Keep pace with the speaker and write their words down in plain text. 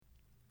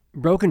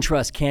Broken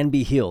trust can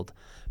be healed,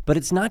 but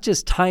it's not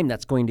just time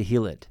that's going to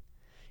heal it.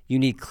 You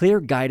need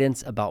clear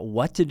guidance about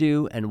what to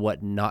do and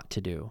what not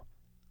to do.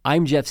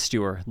 I'm Jeff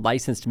Stewart,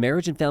 licensed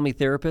marriage and family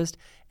therapist,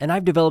 and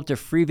I've developed a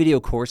free video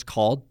course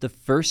called The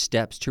First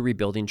Steps to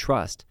Rebuilding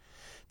Trust.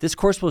 This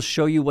course will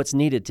show you what's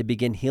needed to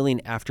begin healing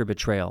after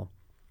betrayal.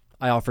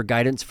 I offer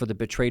guidance for the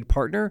betrayed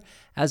partner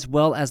as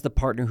well as the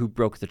partner who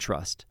broke the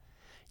trust.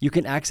 You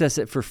can access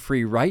it for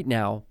free right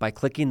now by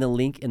clicking the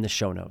link in the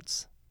show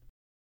notes.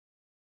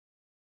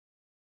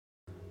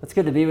 It's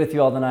good to be with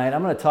you all tonight.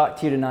 I'm going to talk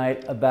to you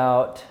tonight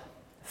about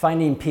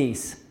finding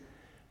peace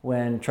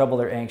when troubled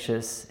or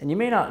anxious. And you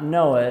may not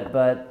know it,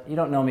 but you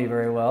don't know me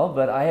very well,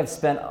 but I have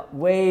spent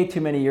way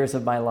too many years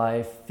of my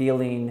life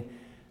feeling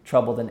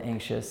troubled and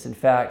anxious. In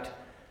fact,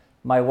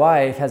 my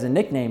wife has a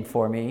nickname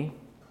for me,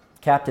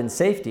 Captain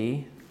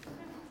Safety,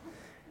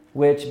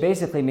 which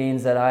basically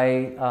means that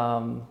I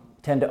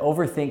tend to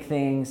overthink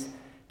things,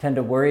 tend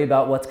to worry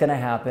about what's going to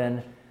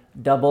happen,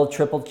 double,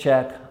 triple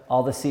check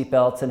all the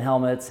seatbelts and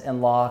helmets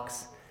and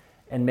locks,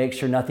 and make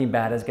sure nothing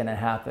bad is going to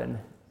happen.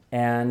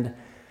 And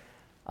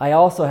I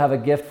also have a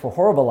gift for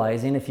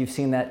horribleizing. If you've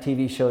seen that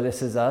TV show,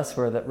 This Is Us,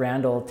 where that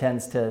Randall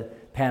tends to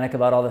panic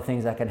about all the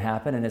things that can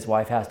happen and his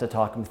wife has to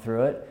talk him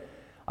through it.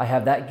 I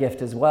have that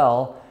gift as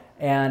well.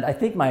 And I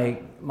think my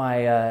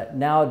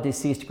now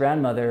deceased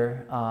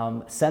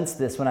grandmother sensed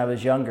this when I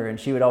was younger, and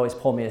she would always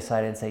pull me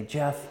aside and say,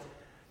 "Jeff,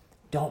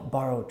 don't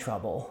borrow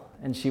trouble."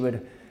 And she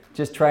would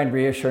just try and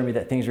reassure me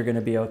that things are going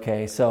to be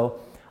okay. So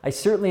I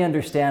certainly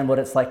understand what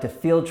it's like to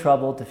feel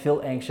troubled, to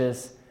feel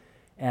anxious,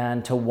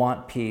 and to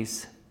want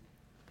peace.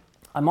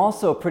 I'm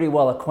also pretty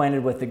well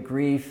acquainted with the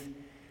grief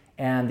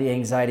and the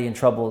anxiety and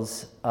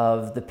troubles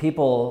of the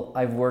people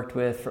I've worked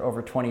with for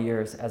over 20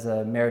 years as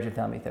a marriage and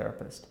family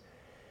therapist.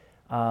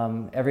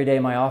 Every day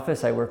in my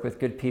office, I work with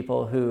good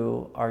people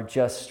who are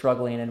just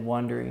struggling and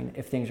wondering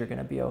if things are going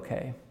to be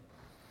okay.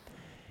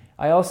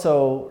 I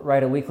also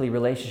write a weekly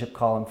relationship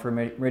column for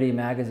Meridian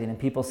Magazine, and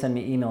people send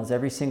me emails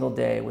every single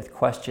day with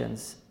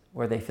questions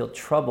where they feel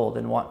troubled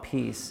and want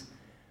peace.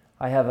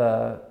 I have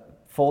a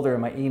folder in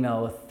my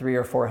email with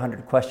 300 or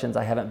 400 questions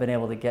I haven't been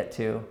able to get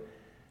to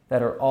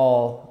that are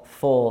all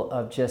full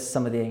of just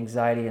some of the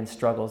anxiety and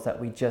struggles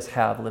that we just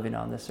have living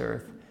on this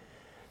earth.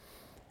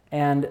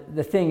 And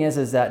the thing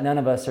is that none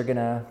of us are going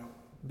to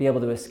be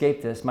able to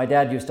escape this. My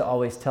dad used to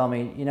always tell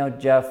me,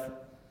 Jeff,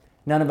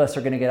 none of us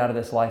are going to get out of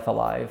this life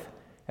alive.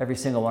 Every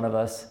single one of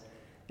us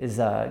is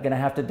going to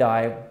have to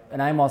die.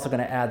 And I'm also going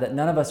to add that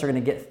none of us are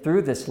going to get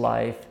through this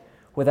life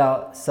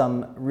without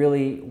some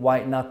really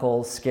white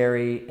knuckle,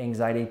 scary,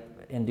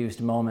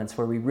 anxiety-induced moments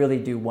where we really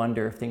do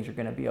wonder if things are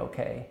going to be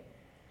okay.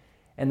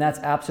 And that's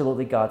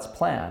absolutely God's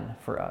plan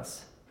for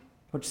us,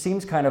 which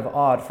seems kind of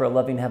odd for a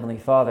loving Heavenly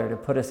Father to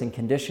put us in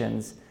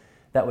conditions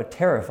that would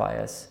terrify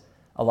us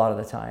a lot of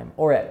the time,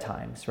 or at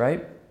times,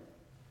 right?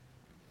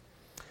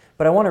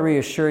 But I want to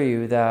reassure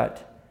you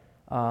that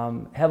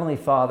Heavenly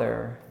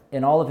Father,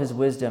 in all of His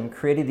wisdom,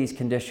 created these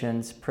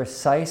conditions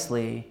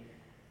precisely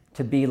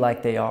to be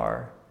like they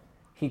are.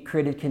 He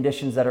created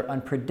conditions that are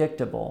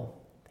unpredictable.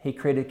 He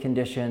created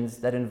conditions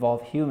that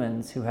involve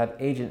humans who have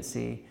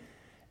agency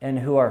and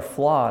who are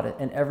flawed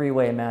in every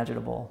way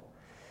imaginable.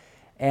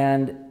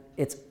 And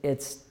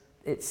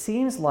it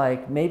seems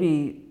like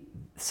maybe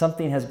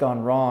something has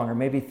gone wrong, or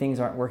maybe things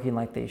aren't working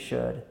like they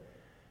should.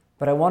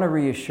 But I want to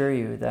reassure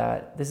you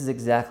that this is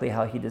exactly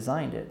how He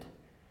designed it.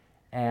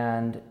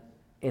 And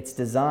it's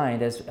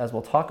designed, as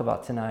we'll talk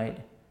about tonight,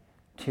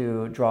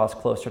 to draw us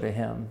closer to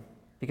Him.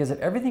 Because if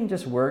everything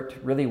just worked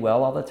really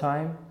well all the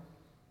time,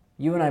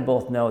 you and I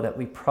both know that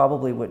we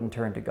probably wouldn't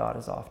turn to God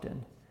as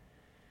often.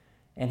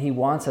 And He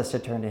wants us to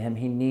turn to Him.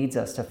 He needs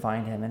us to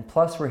find Him. And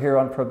plus, we're here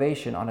on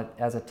probation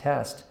as a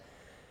test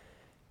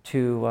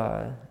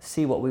to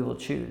see what we will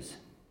choose.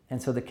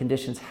 And so the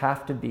conditions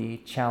have to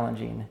be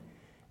challenging,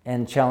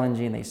 and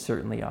challenging they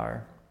certainly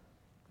are.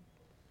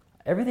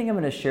 Everything I'm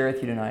going to share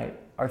with you tonight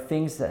are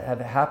things that have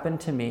happened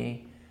to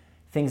me,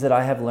 things that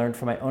I have learned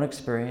from my own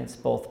experience,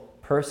 both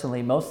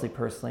personally, mostly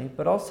personally,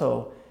 but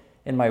also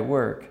in my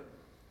work.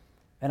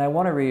 And I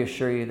want to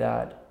reassure you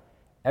that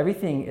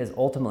everything is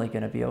ultimately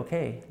going to be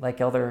okay. Like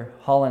Elder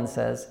Holland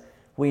says,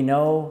 we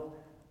know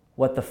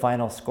what the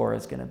final score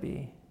is going to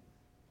be.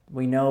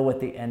 We know what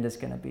the end is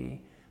going to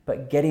be.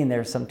 But getting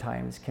there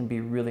sometimes can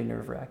be really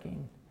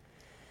nerve-wracking.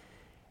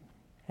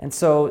 And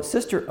so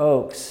Sister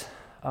Oaks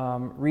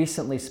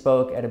recently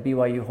spoke at a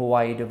BYU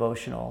Hawaii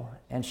devotional,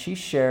 and she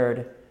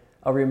shared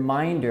a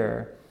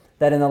reminder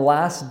that in the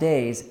last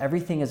days,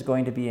 everything is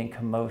going to be in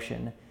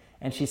commotion.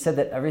 And she said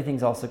that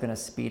everything's also going to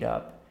speed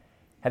up.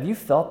 Have you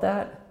felt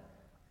that?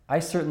 I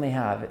certainly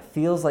have. It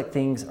feels like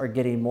things are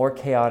getting more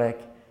chaotic,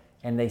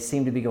 and they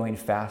seem to be going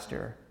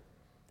faster.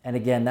 And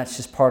again, that's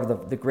just part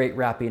of the great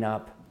wrapping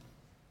up.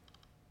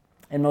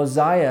 In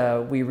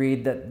Mosiah, we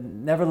read that,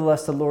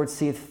 "Nevertheless the Lord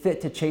seeth fit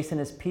to chasten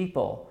His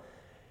people.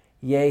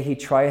 Yea, He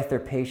trieth their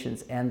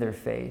patience and their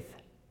faith."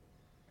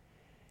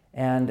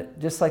 And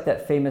just like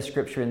that famous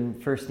scripture in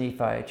 1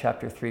 Nephi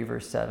chapter 3,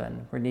 verse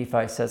 7, where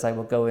Nephi says, "I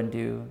will go and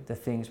do the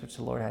things which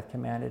the Lord hath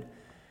commanded."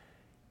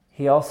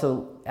 he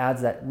also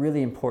adds that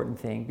really important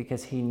thing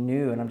because he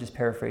knew, and I'm just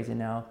paraphrasing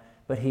now,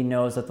 but he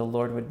knows that the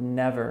Lord would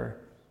never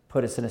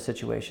put us in a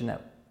situation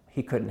that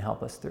he couldn't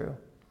help us through.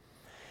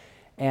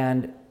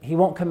 And he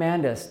won't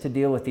command us to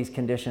deal with these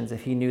conditions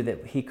if he knew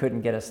that he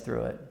couldn't get us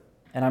through it.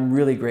 And I'm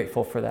really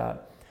grateful for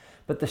that.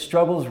 But the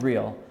struggle's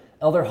real.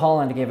 Elder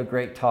Holland gave a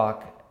great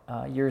talk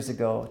years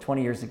ago,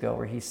 20 years ago,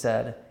 where he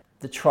said,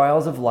 the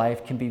trials of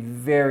life can be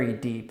very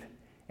deep,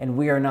 and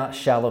we are not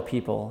shallow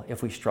people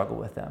if we struggle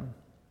with them.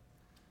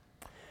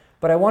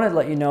 But I wanted to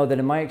let you know that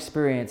in my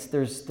experience,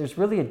 there's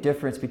really a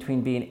difference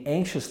between being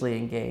anxiously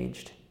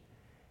engaged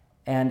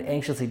and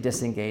anxiously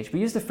disengaged.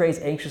 We use the phrase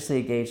anxiously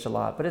engaged a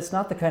lot, but it's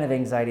not the kind of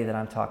anxiety that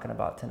I'm talking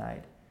about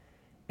tonight.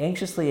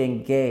 Anxiously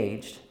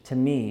engaged, to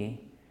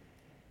me,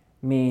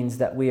 means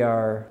that we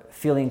are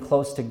feeling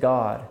close to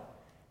God,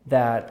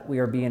 that we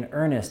are being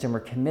earnest and we're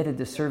committed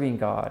to serving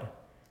God,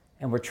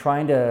 and we're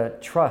trying to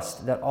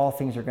trust that all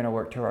things are going to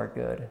work to our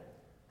good.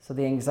 So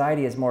the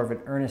anxiety is more of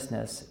an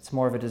earnestness. It's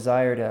more of a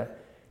desire to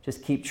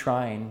just keep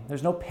trying.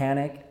 There's no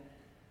panic.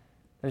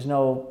 There's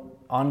no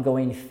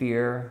ongoing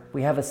fear.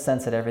 We have a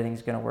sense that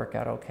everything's going to work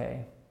out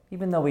okay,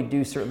 even though we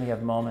do certainly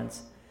have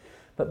moments.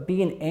 But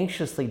being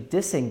anxiously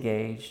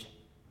disengaged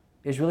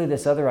is really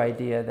this other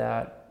idea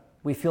that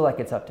we feel like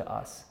it's up to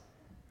us,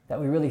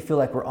 that we really feel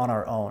like we're on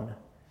our own,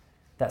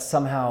 that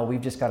somehow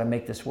we've just got to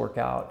make this work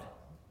out,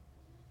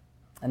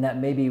 and that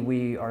maybe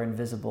we are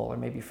invisible or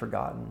maybe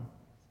forgotten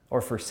or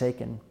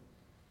forsaken.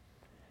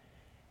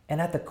 And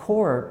at the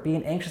core,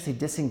 being anxiously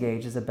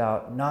disengaged is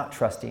about not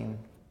trusting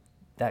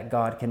that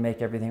God can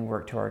make everything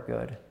work to our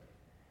good.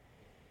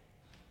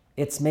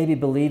 It's maybe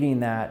believing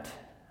that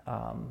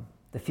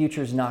the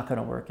future is not going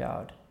to work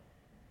out.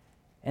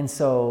 And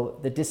so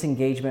the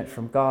disengagement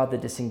from God, the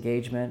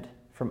disengagement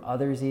from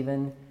others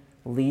even,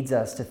 leads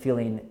us to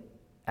feeling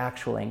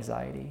actual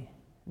anxiety,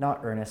 not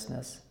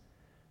earnestness,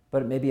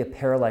 but it may be a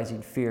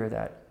paralyzing fear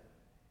that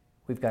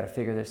we've got to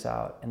figure this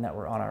out and that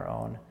we're on our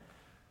own.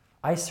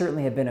 I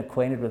certainly have been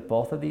acquainted with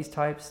both of these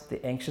types,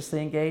 the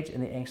anxiously engaged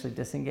and the anxiously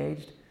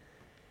disengaged.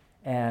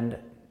 And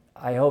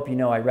I hope you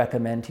know I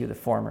recommend to you the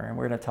former, and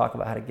we're going to talk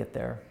about how to get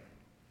there.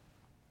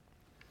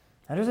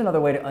 Now there's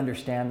another way to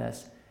understand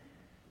this.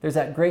 There's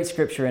that great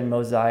scripture in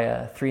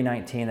Mosiah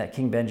 3:19, that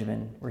King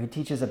Benjamin, where he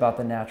teaches about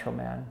the natural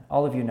man.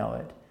 All of you know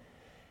it.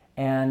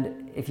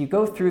 And if you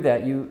go through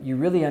that, you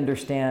really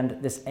understand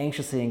this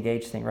anxiously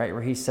engaged thing, right?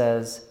 Where he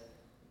says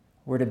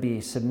we're to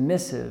be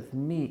submissive,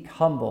 meek,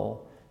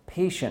 humble,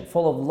 patient,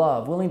 full of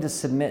love, willing to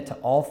submit to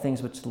all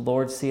things which the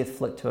Lord seeth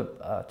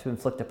to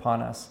inflict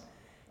upon us,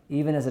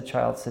 even as a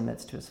child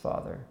submits to his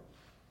father.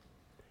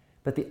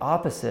 But the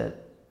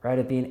opposite, right,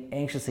 of being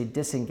anxiously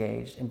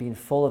disengaged and being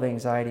full of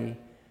anxiety,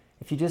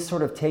 if you just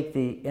sort of take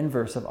the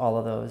inverse of all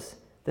of those,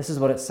 this is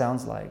what it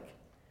sounds like.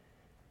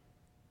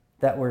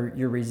 That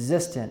you're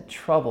resistant,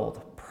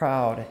 troubled,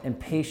 proud,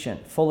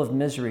 impatient, full of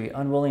misery,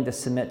 unwilling to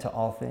submit to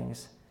all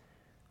things,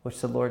 which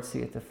the Lord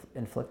seeth to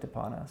inflict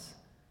upon us.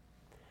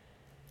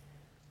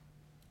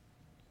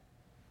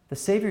 The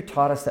Savior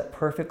taught us that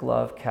perfect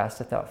love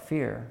casteth out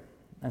fear.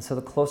 And so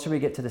the closer we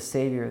get to the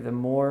Savior, the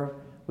more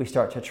we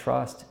start to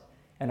trust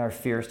and our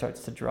fear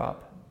starts to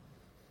drop.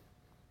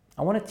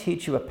 I want to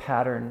teach you a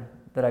pattern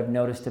that I've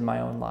noticed in my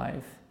own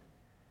life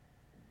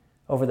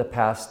over the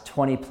past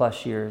 20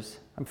 plus years.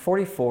 I'm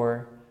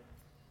 44,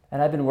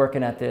 and I've been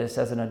working at this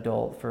as an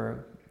adult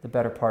for the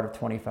better part of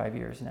 25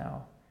 years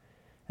now.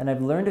 And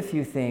I've learned a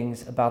few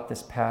things about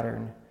this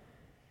pattern.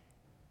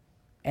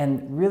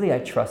 And really, I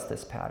trust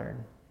this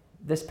pattern.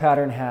 This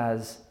pattern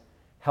has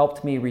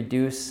helped me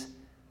reduce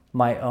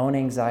my own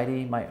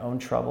anxiety, my own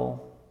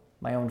trouble,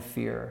 my own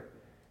fear.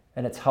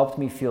 And it's helped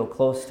me feel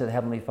close to the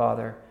Heavenly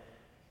Father.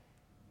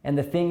 And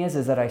the thing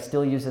is that I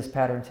still use this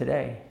pattern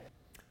today.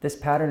 This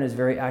pattern is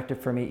very active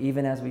for me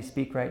even as we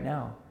speak right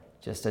now.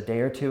 Just a day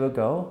or two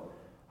ago,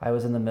 I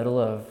was in the middle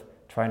of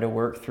trying to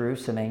work through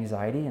some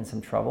anxiety and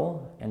some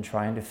trouble and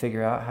trying to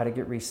figure out how to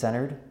get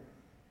recentered.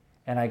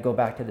 And I go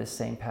back to this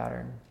same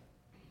pattern.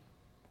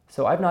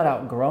 So I've not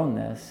outgrown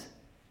this,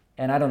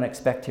 and I don't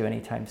expect to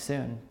anytime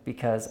soon,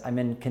 because I'm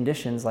in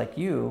conditions like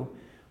you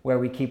where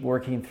we keep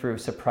working through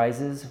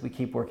surprises, we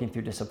keep working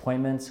through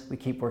disappointments, we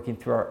keep working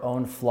through our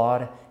own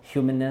flawed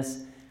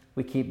humanness,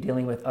 we keep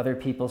dealing with other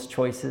people's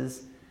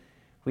choices,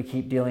 we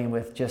keep dealing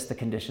with just the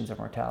conditions of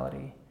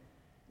mortality.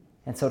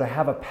 And so to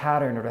have a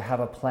pattern or to have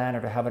a plan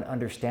or to have an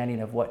understanding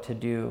of what to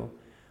do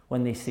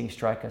when these things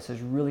strike us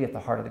is really at the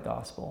heart of the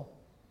gospel.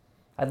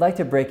 I'd like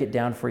to break it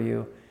down for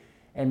you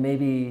and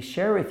maybe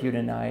share with you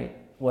tonight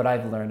what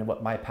I've learned and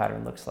what my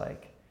pattern looks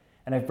like.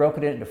 And I've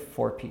broken it into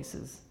 4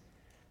 pieces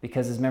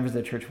because as members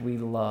of the church, we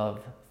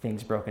love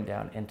things broken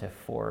down into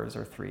 4s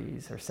or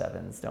 3s or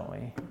 7s, don't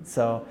we?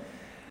 So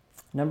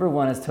number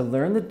 1 is to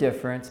learn the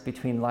difference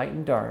between light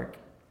and dark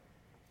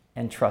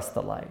and trust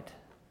the light.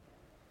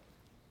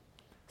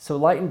 So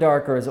light and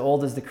dark are as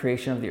old as the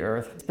creation of the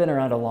earth. It's been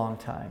around a long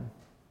time.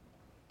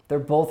 They're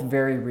both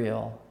very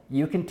real.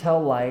 You can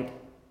tell light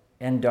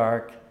and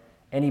dark,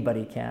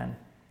 anybody can.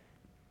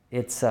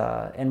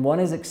 And one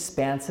is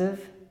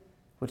expansive,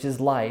 which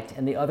is light,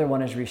 and the other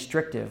one is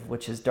restrictive,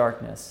 which is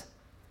darkness.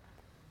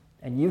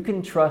 And you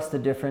can trust the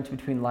difference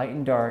between light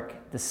and dark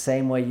the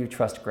same way you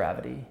trust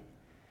gravity.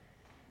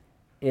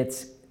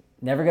 It's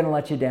never going to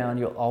let you down.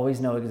 You'll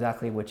always know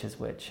exactly which is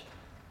which.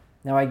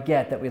 Now, I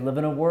get that we live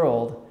in a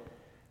world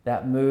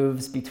that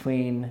moves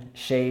between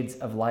shades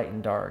of light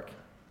and dark,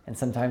 and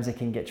sometimes it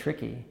can get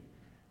tricky,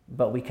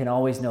 but we can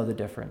always know the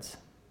difference.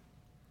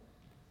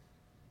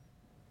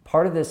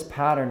 Part of this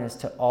pattern is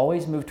to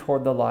always move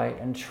toward the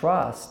light and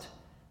trust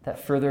that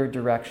further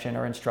direction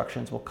or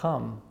instructions will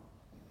come.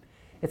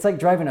 It's like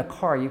driving a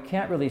car. You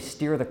can't really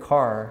steer the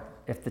car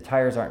if the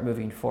tires aren't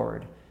moving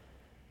forward.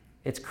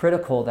 It's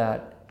critical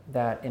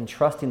that in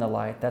trusting the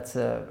light, that's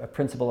a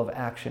principle of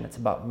action. It's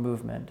about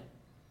movement.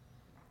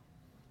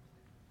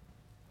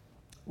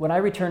 When I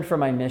returned from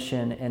my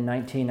mission in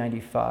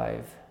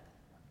 1995,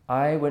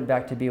 I went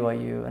back to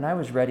BYU and I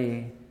was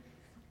ready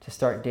to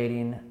start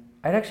dating.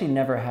 I'd actually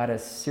never had a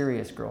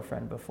serious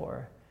girlfriend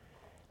before.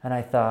 And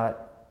I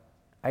thought,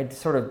 I'd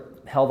sort of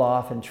held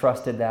off and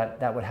trusted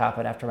that that would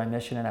happen after my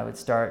mission and I would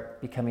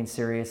start becoming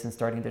serious and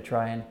starting to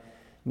try and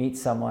meet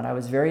someone. I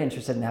was very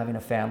interested in having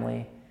a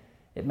family.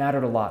 It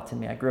mattered a lot to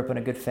me. I grew up in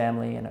a good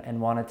family and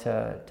wanted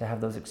to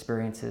have those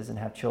experiences and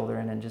have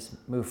children and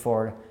just move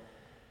forward.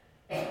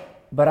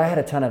 But I had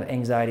a ton of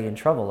anxiety and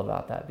trouble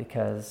about that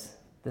because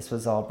this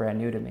was all brand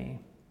new to me.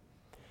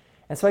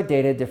 And so I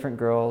dated different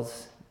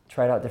girls,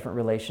 tried out different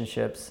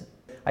relationships.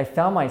 I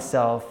found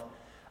myself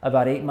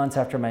about 8 months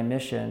after my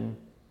mission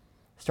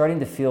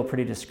starting to feel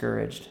pretty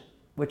discouraged,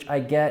 which I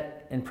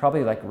get in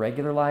probably like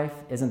regular life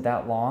isn't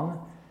that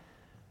long.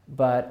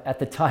 But at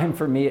the time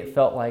for me, it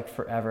felt like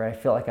forever. I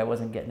felt like I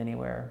wasn't getting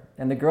anywhere.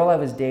 And the girl I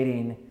was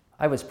dating,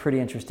 I was pretty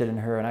interested in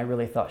her and I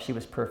really thought she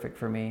was perfect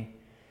for me.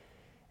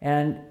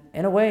 And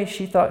in a way,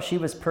 she thought she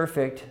was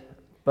perfect,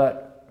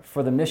 but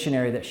for the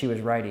missionary that she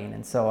was writing.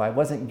 And so I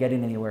wasn't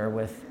getting anywhere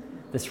with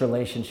this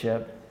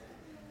relationship.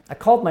 I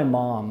called my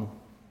mom,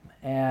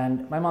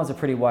 and my mom's a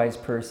pretty wise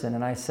person.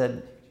 And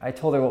I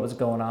told her what was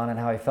going on and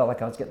how I felt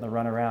like I was getting the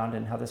runaround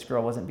and how this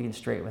girl wasn't being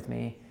straight with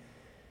me.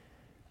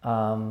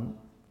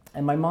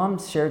 And my mom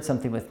shared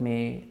something with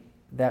me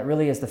that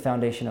really is the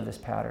foundation of this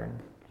pattern.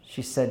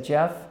 She said,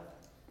 Jeff,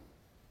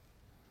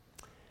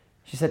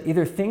 she said,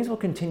 either things will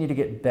continue to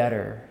get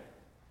better,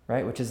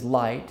 right, which is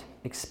light,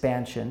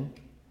 expansion,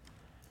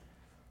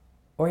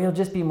 or you'll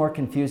just be more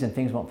confused and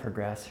things won't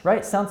progress,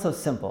 right? Sounds so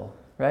simple,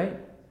 right?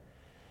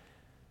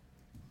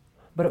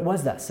 But it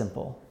was that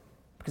simple.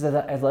 Because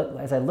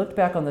as I looked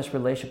back on this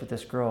relationship with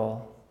this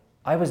girl,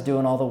 I was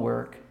doing all the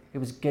work. It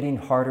was getting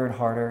harder and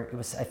harder.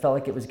 I felt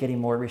like it was getting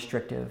more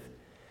restrictive.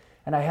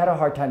 And I had a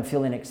hard time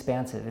feeling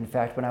expansive. In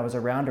fact, when I was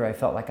around her, I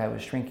felt like I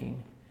was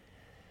shrinking.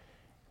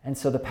 And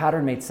so the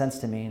pattern made sense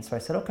to me. And so I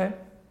said, okay.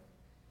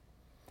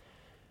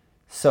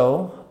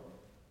 So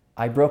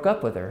I broke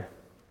up with her.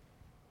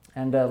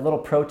 And a little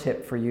pro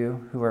tip for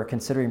you who are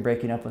considering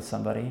breaking up with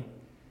somebody,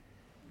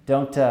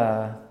 don't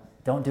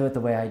do it the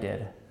way I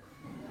did.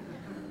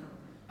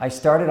 I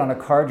started on a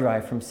car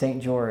drive from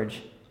St.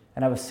 George,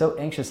 and I was so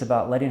anxious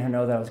about letting her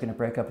know that I was going to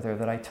break up with her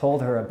that I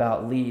told her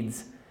about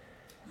Leeds,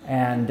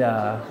 and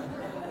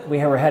we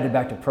were headed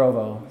back to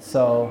Provo.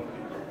 So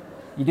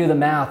you do the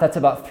math, that's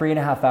about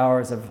 3.5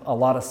 hours of a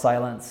lot of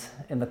silence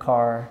in the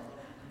car.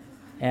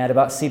 And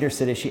about Cedar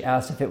City, she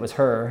asked if it was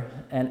her,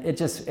 and it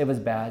was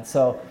bad.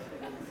 So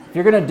if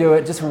you're going to do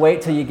it, just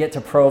wait till you get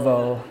to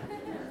Provo,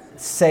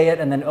 say it,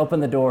 and then open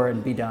the door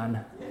and be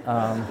done.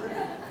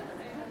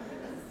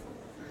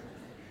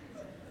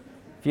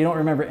 If you don't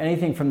remember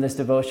anything from this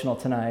devotional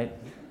tonight,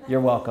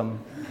 you're welcome.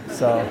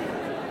 So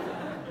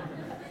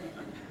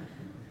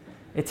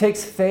it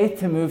takes faith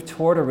to move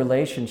toward a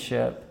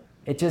relationship.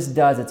 It just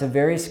does. It's a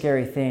very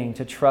scary thing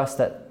to trust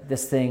that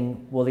this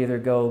thing will either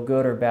go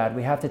good or bad.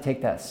 We have to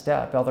take that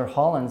step. Elder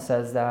Holland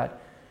says that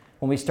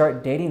when we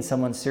start dating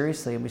someone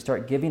seriously and we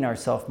start giving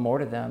ourselves more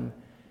to them,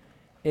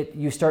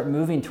 you start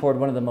moving toward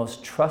one of the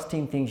most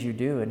trusting things you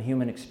do in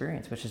human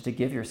experience, which is to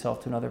give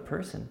yourself to another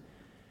person.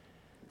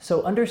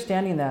 So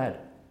understanding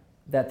that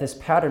this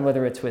pattern,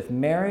 whether it's with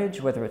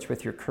marriage, whether it's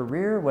with your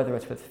career, whether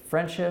it's with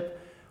friendship,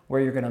 where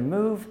you're going to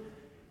move,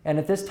 and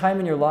at this time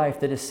in your life,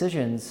 the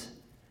decisions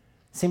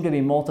seem to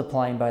be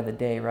multiplying by the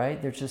day,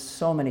 right? There's just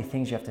so many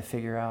things you have to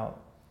figure out.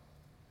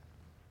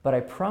 But I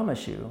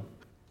promise you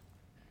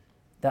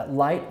that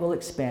light will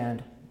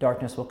expand,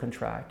 darkness will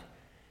contract,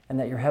 and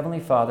that your Heavenly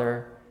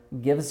Father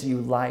gives you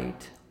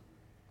light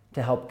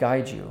to help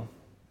guide you.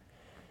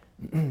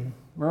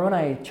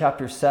 Moroni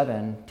chapter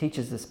 7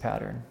 teaches this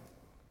pattern.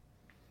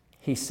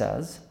 He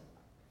says,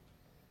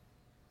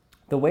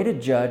 "The way to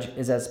judge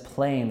is as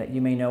plain that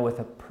you may know with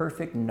a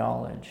perfect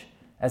knowledge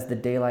as the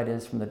daylight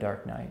is from the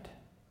dark night.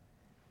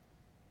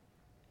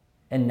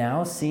 And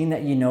now, seeing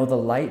that you know the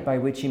light by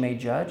which you may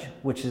judge,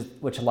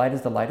 which light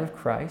is the light of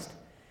Christ,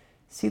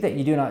 see that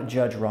you do not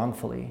judge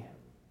wrongfully."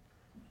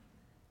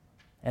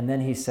 And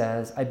then he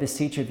says, "I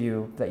beseech of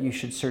you that you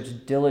should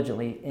search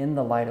diligently in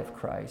the light of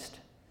Christ,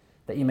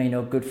 that you may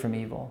know good from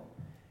evil,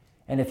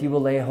 and if you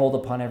will lay hold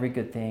upon every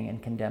good thing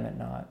and condemn it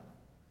not."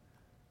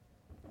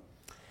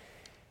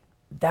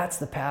 That's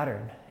the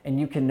pattern. And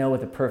you can know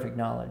with a perfect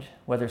knowledge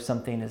whether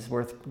something is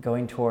worth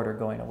going toward or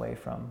going away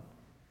from.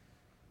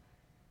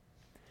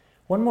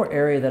 One more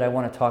area that I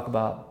want to talk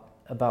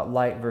about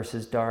light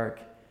versus dark,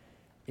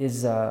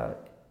 is I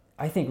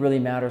think really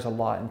matters a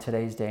lot in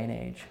today's day and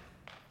age.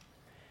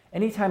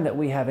 Anytime that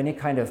we have any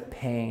kind of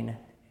pain,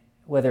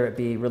 whether it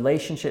be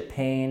relationship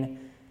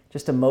pain,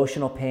 just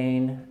emotional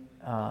pain,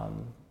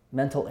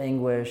 mental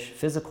anguish,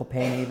 physical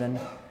pain even,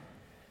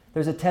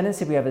 there's a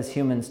tendency we have as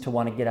humans to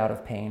want to get out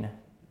of pain.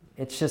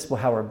 It's just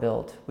how we're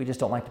built. We just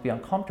don't like to be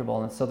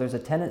uncomfortable. And so there's a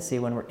tendency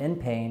when we're in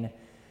pain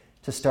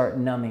to start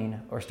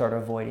numbing or start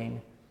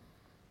avoiding,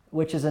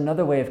 which is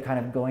another way of kind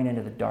of going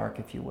into the dark,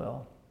 if you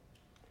will.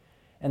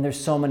 And there's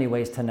so many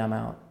ways to numb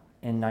out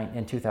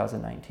in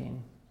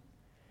 2019.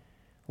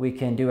 We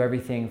can do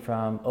everything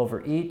from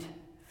overeat.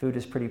 Food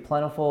is pretty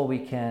plentiful. We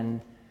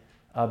can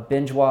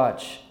binge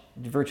watch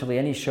virtually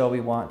any show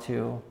we want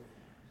to.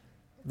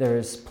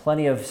 There's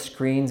plenty of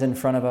screens in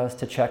front of us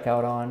to check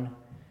out on.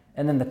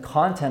 And then the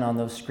content on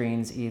those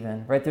screens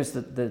even, right? There's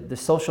the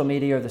social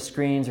media or the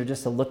screens or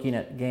just the looking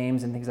at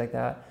games and things like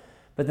that.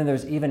 But then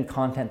there's even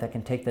content that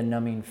can take the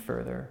numbing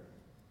further.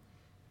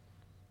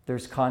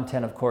 There's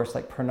content, of course,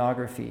 like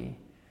pornography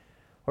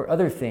or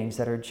other things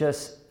that are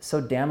just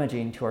so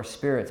damaging to our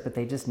spirits, but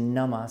they just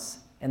numb us,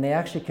 and they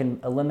actually can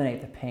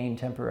eliminate the pain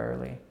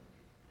temporarily.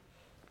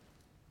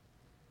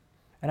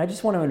 And I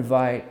just want to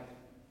invite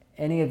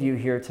any of you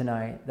here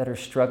tonight that are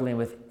struggling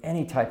with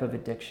any type of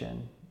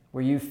addiction,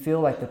 where you feel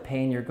like the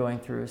pain you're going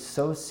through is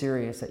so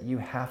serious that you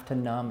have to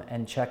numb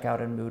and check out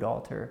and mood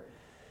alter,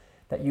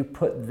 that you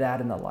put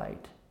that in the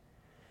light,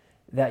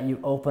 that you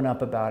open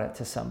up about it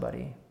to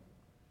somebody.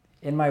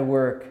 In my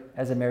work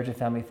as a marriage and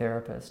family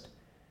therapist,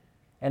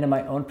 and in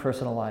my own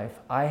personal life,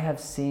 I have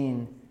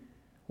seen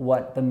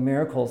what the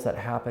miracles that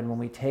happen when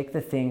we take the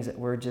things that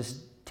we're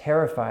just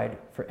terrified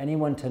for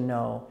anyone to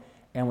know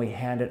and we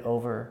hand it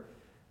over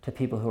to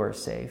people who are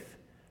safe,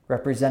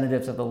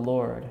 representatives of the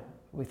Lord,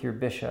 with your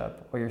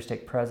bishop or your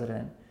stake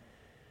president,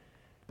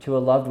 to a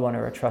loved one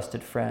or a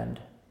trusted friend,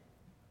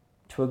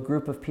 to a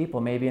group of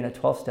people, maybe in a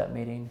 12-step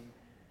meeting.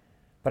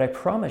 But I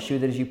promise you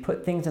that as you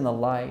put things in the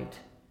light,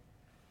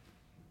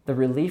 the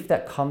relief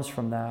that comes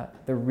from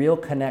that, the real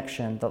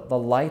connection, the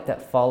light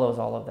that follows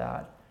all of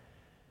that,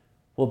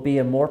 will be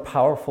a more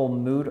powerful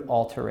mood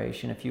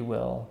alteration, if you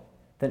will,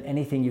 than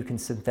anything you can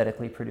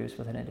synthetically produce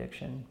with an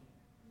addiction.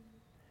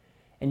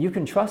 And you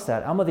can trust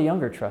that. Alma the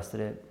Younger trusted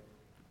it.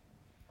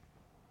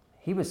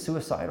 He was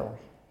suicidal.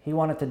 He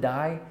wanted to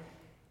die.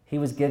 He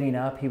was giving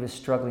up. He was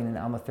struggling in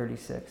Alma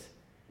 36.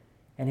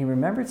 And he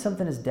remembered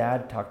something his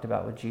dad talked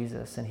about with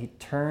Jesus, and he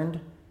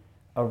turned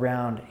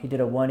around. He did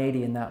a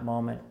 180 in that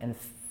moment and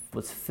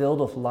was filled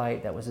with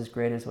light that was as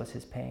great as was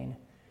his pain.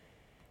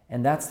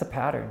 And that's the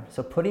pattern.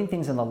 So putting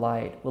things in the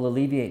light will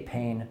alleviate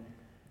pain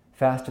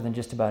faster than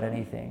just about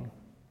anything.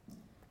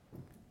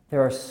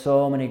 There are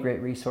so many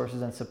great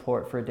resources and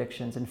support for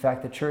addictions. In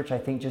fact, the church, I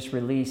think, just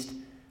released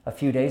a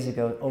few days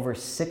ago over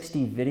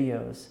 60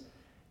 videos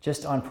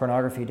just on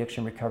pornography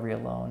addiction recovery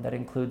alone. That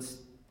includes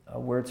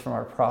words from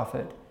our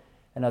prophet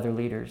and other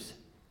leaders.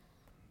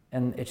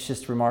 And it's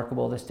just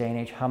remarkable this day and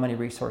age how many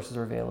resources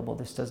are available.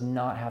 This does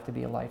not have to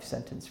be a life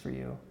sentence for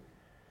you.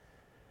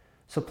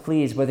 So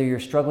please, whether you're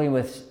struggling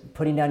with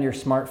putting down your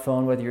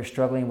smartphone, whether you're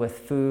struggling with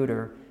food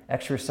or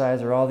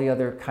exercise or all the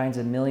other kinds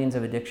of millions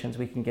of addictions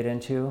we can get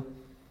into,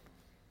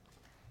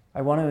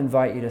 I want to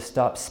invite you to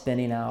stop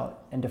spinning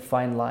out and to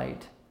find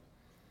light.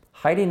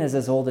 Hiding is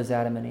as old as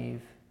Adam and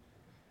Eve.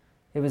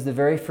 It was the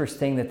very first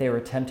thing that they were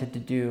tempted to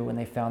do when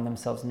they found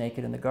themselves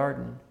naked in the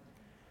garden.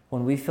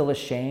 When we feel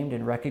ashamed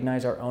and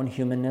recognize our own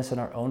humanness and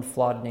our own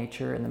flawed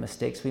nature and the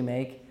mistakes we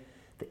make,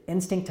 the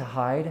instinct to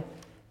hide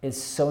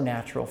is so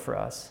natural for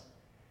us.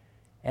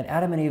 And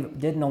Adam and Eve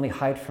didn't only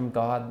hide from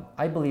God,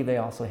 I believe they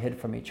also hid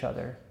from each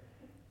other.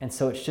 And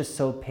so it's just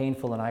so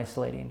painful and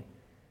isolating.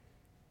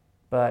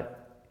 But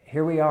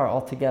here we are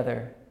all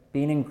together,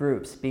 being in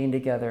groups, being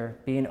together,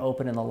 being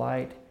open in the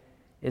light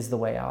is the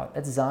way out.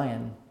 It's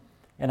Zion,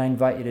 and I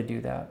invite you to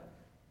do that.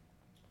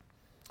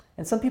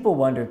 And some people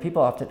wonder,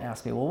 people often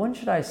ask me, well, when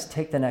should I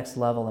take the next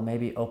level and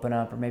maybe open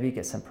up or maybe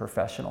get some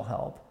professional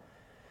help?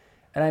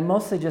 And I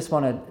mostly just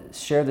want to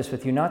share this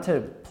with you, not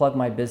to plug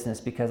my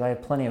business because I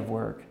have plenty of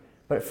work,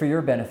 but for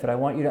your benefit, I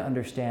want you to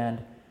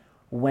understand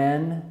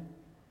when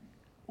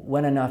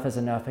enough is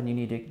enough and you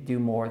need to do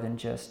more than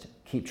just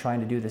keep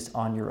trying to do this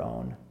on your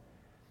own.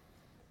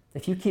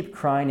 If you keep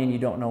crying and you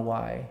don't know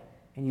why,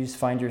 and you just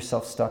find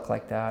yourself stuck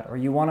like that, or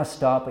you want to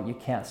stop but you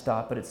can't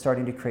stop, but it's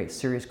starting to create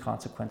serious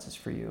consequences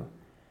for you,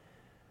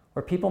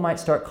 or people might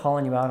start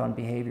calling you out on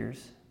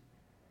behaviors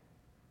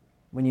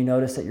when you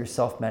notice that you're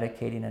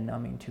self-medicating and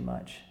numbing too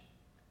much.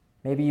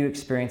 Maybe you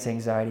experience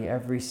anxiety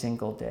every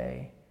single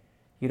day.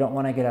 You don't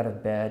want to get out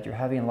of bed. You're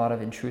having a lot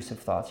of intrusive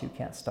thoughts you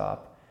can't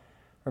stop.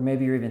 Or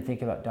maybe you're even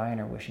thinking about dying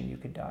or wishing you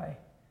could die.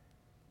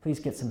 Please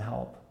get some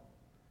help.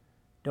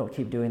 Don't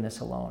keep doing this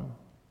alone.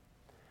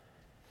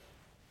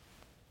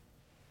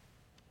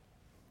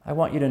 I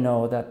want you to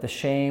know that the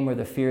shame or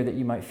the fear that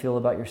you might feel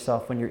about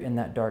yourself when you're in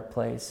that dark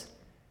place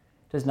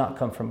does not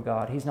come from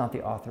God. He's not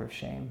the author of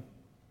shame.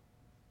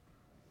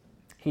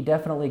 He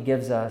definitely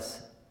gives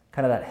us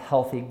kind of that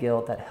healthy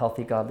guilt, that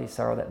healthy godly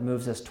sorrow that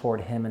moves us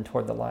toward him and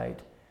toward the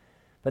light.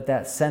 But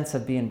that sense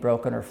of being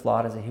broken or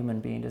flawed as a human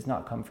being does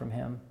not come from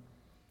him.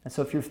 And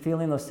so if you're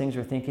feeling those things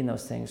or thinking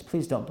those things,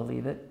 please don't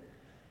believe it.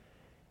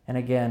 And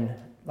again,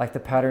 like the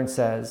pattern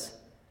says,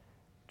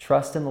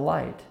 trust in the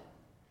light.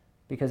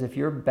 Because if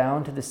you're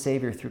bound to the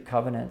Savior through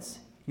covenants,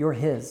 you're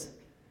his.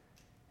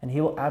 And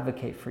he will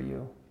advocate for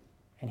you.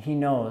 And he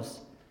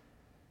knows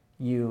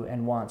you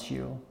and wants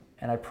you.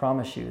 And I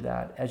promise you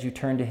that as you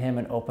turn to him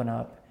and open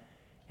up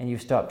and you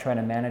stop trying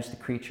to manage the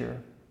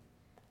creature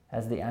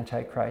as the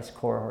Antichrist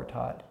Korihor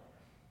taught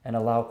and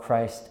allow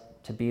Christ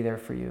to be there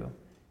for you,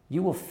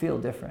 you will feel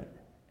different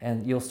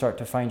and you'll start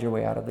to find your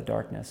way out of the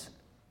darkness.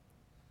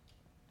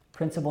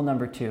 Principle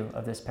number 2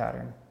 of this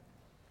pattern.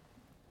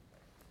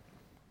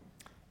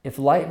 If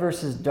light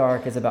versus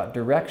dark is about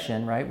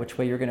direction, right, which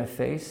way you're going to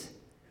face,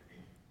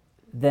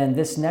 then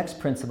this next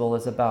principle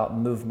is about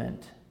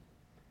movement.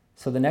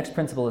 So the next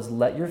principle is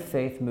let your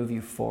faith move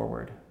you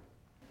forward.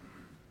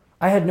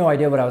 I had no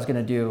idea what I was going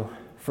to do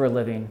for a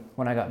living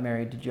when I got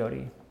married to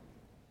Jody.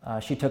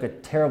 She took a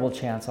terrible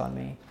chance on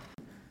me.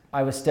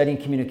 I was studying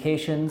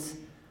communications.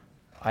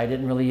 I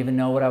didn't really even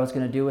know what I was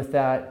going to do with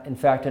that. In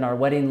fact, in our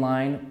wedding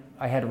line,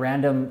 I had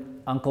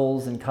random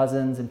uncles and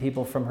cousins and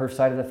people from her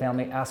side of the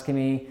family asking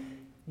me,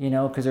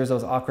 because there's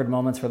those awkward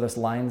moments where this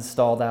line's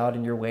stalled out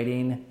and you're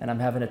waiting and I'm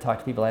having to talk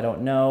to people I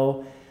don't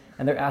know.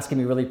 And they're asking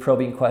me really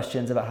probing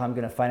questions about how I'm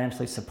going to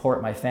financially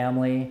support my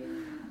family.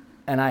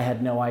 And I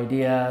had no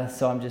idea,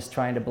 so I'm just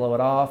trying to blow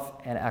it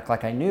off and act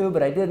like I knew,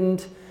 but I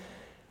didn't.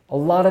 A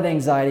lot of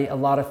anxiety, a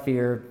lot of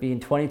fear, being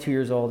 22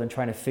 years old and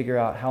trying to figure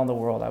out how in the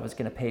world I was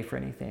going to pay for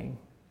anything.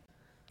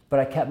 But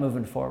I kept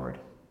moving forward.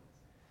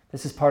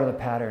 This is part of the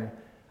pattern.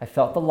 I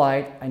felt the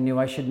light. I knew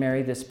I should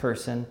marry this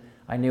person.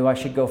 I knew I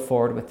should go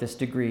forward with this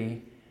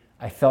degree.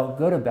 I felt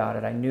good about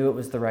it. I knew it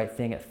was the right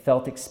thing. It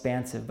felt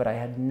expansive, but I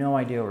had no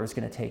idea where it was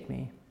going to take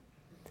me.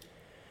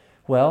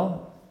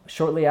 Well,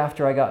 shortly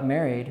after I got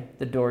married,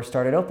 the doors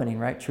started opening,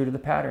 right? True to the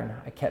pattern.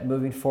 I kept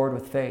moving forward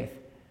with faith.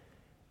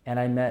 And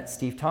I met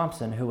Steve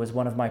Thompson, who was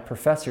one of my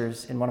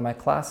professors in one of my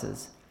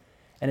classes.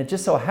 And it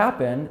just so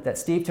happened that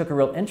Steve took a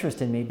real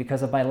interest in me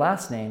because of my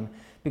last name,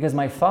 because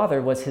my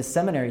father was his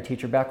seminary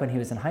teacher back when he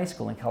was in high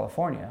school in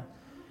California.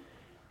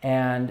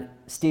 And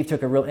Steve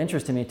took a real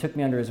interest in me, took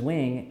me under his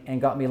wing,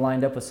 and got me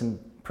lined up with some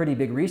pretty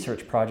big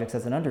research projects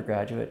as an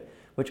undergraduate,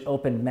 which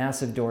opened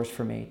massive doors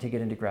for me to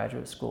get into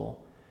graduate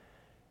school.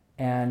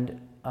 And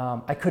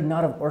I could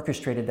not have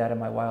orchestrated that in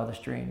my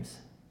wildest dreams.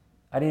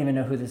 I didn't even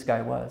know who this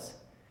guy was.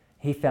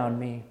 He found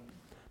me,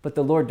 but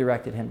the Lord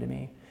directed him to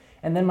me.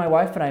 And then my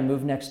wife and I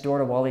moved next door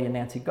to Wally and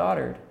Nancy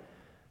Goddard,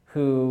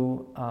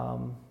 who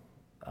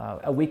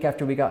a week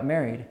after we got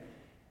married,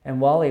 and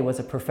Wally was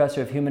a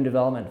professor of human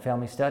development and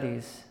family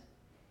studies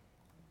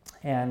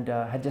and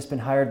had just been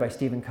hired by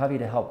Stephen Covey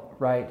to help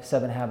write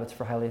 7 Habits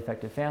for Highly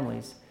Effective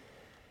Families.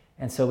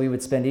 And so we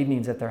would spend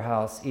evenings at their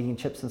house eating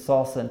chips and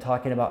salsa and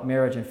talking about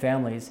marriage and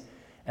families.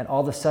 And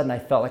all of a sudden I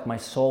felt like my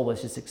soul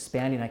was just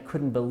expanding. I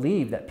couldn't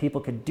believe that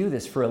people could do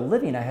this for a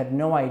living. I had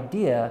no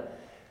idea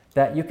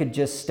that you could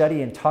just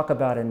study and talk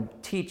about and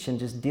teach and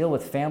just deal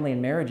with family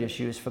and marriage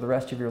issues for the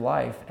rest of your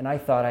life. And I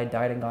thought I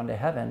died and gone to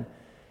heaven.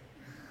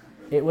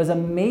 It was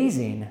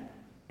amazing.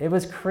 It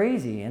was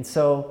crazy. And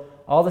so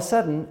all of a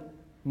sudden,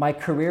 my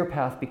career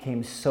path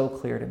became so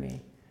clear to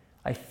me.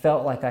 I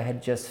felt like I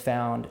had just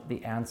found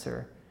the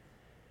answer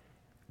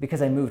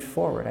because I moved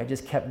forward. I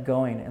just kept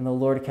going and the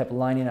Lord kept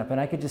lining up. And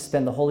I could just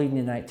spend the whole evening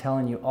and night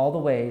telling you all the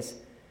ways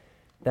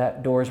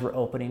that doors were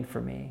opening for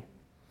me.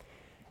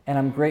 And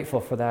I'm grateful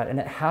for that. And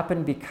it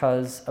happened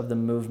because of the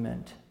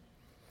movement.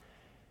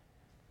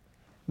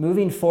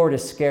 Moving forward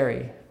is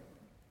scary.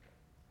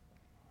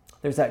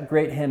 There's that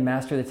great hymn,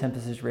 Master, the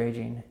Tempest is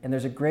Raging. And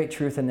there's a great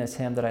truth in this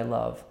hymn that I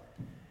love.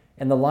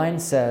 And the line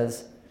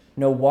says,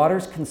 no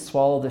waters can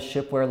swallow the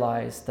ship where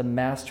lies the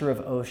master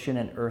of ocean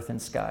and earth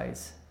and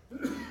skies.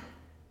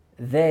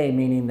 They,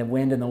 meaning the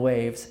wind and the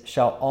waves,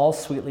 shall all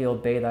sweetly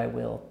obey thy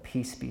will.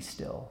 Peace be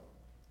still.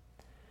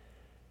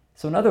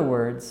 So in other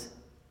words,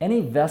 any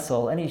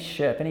vessel, any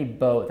ship, any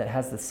boat that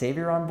has the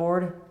Savior on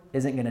board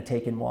isn't going to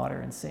take in water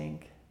and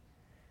sink.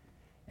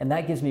 And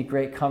that gives me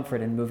great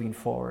comfort in moving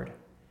forward.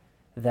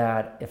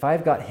 That if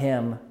I've got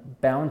him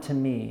bound to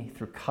me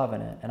through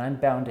covenant and I'm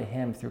bound to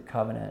him through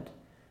covenant,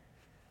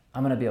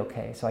 I'm going to be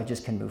okay. So I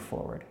just can move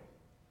forward.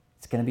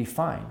 It's going to be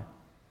fine.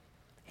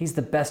 He's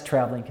the best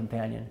traveling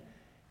companion.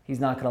 He's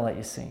not going to let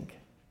you sink.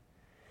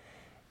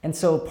 And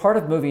so part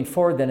of moving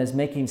forward then is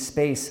making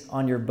space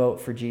on your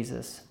boat for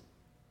Jesus.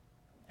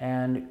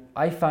 And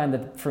I find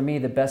that for me,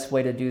 the best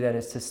way to do that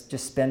is to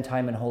just spend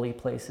time in holy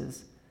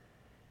places.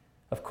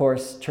 Of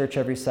course, church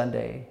every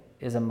Sunday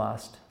is a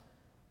must.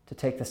 To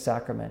take the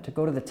sacrament, to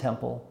go to the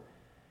temple.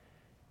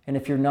 And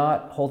if you're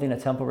not holding a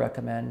temple,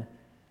 recommend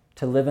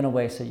to live in a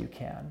way so you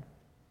can.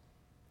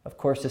 Of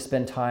course, to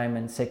spend time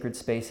in sacred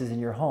spaces in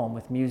your home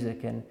with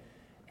music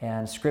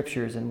and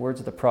scriptures and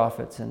words of the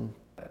prophets. And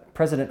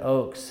President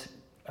Oaks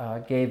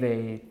gave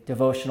a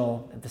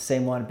devotional, the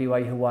same one,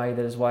 BYU Hawaii,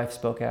 that his wife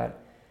spoke at.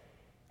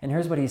 And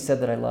here's what he said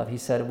that I love. He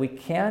said, we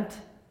can't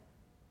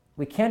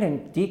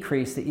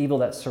decrease the evil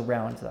that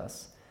surrounds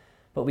us,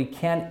 but we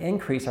can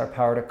increase our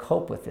power to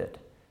cope with it.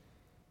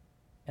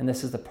 And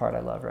this is the part I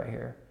love right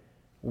here.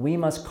 We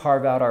must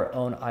carve out our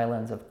own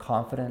islands of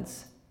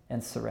confidence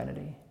and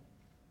serenity.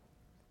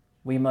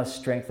 We must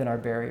strengthen our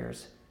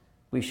barriers.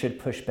 We should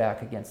push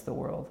back against the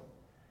world.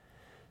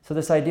 So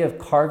this idea of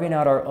carving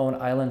out our own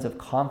islands of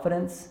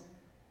confidence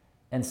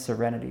and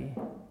serenity,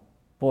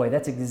 boy,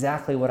 that's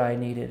exactly what I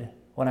needed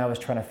when I was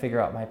trying to figure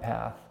out my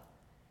path.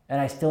 And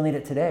I still need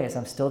it today as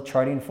I'm still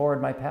charting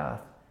forward my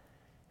path.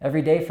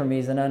 Every day for me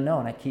is an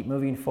unknown. I keep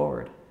moving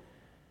forward.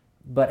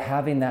 But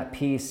having that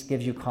peace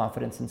gives you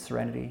confidence and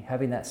serenity.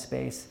 Having that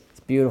space, it's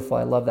beautiful.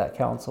 I love that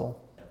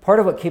counsel. Part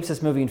of what keeps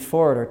us moving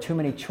forward are too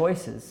many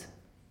choices.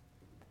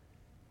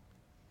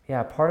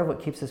 Yeah, part of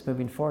what keeps us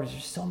moving forward is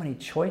there's so many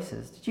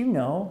choices. Did you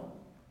know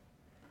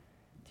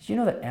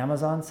that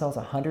Amazon sells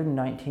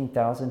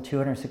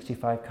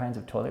 119,265 kinds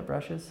of toilet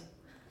brushes?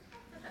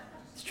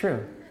 It's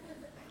true.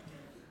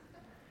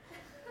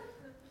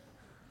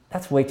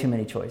 That's way too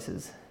many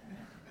choices.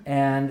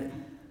 And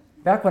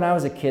back when I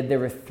was a kid, there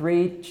were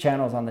 3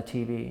 channels on the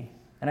TV.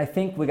 And I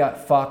think we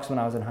got Fox when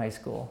I was in high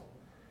school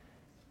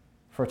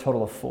for a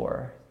total of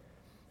 4.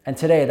 And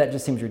today that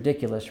just seems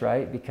ridiculous,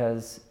 right?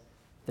 Because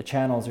the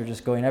channels are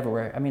just going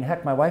everywhere. I mean,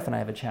 heck, my wife and I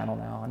have a channel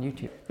now on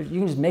YouTube. You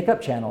can just make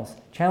up channels.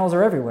 Channels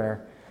are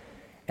everywhere.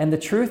 And the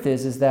truth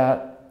is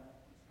that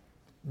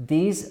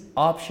these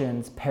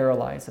options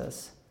paralyze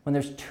us. When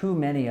there's too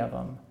many of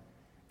them,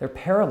 they're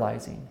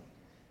paralyzing.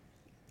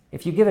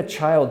 If you give a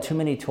child too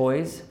many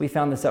toys, we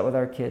found this out with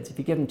our kids. If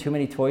you give them too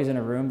many toys in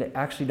a room, they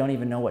actually don't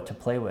even know what to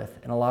play with,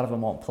 and a lot of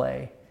them won't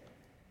play.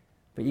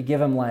 But you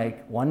give them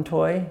like 1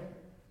 toy,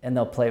 and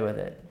they'll play with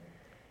it.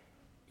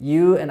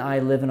 You and I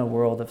live in a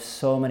world of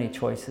so many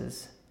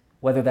choices,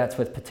 whether that's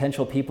with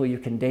potential people you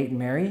can date and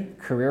marry,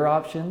 career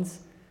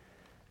options,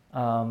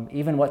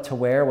 even what to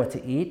wear, what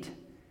to eat.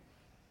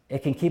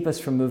 It can keep us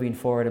from moving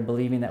forward and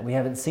believing that we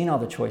haven't seen all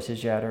the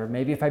choices yet, or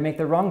maybe if I make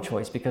the wrong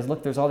choice, because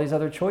look, there's all these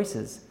other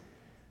choices.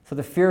 So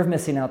the fear of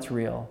missing out's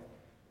real.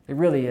 It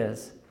really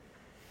is.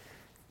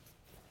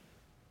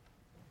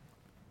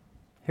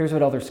 Here's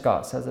what Elder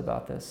Scott says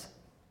about this.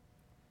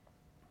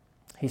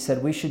 He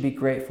said, we should be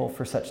grateful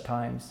for such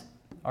times,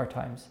 our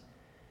times.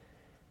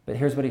 But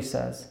here's what he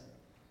says.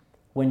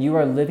 When you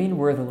are living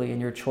worthily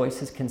and your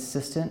choice is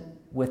consistent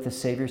with the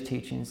Savior's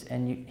teachings,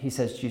 and he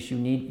says just you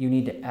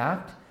need to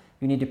act,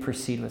 you need to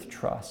proceed with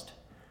trust.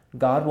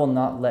 God will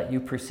not let you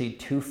proceed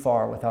too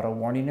far without a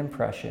warning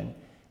impression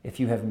if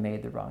you have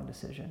made the wrong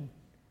decision.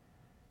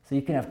 So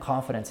you can have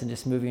confidence in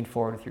just moving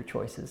forward with your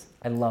choices.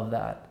 I love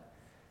that.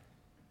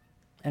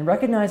 And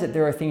recognize that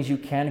there are things you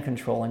can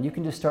control, and you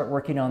can just start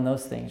working on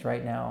those things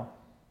right now.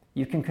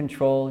 You can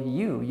control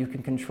you. You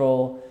can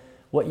control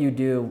what you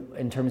do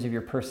in terms of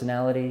your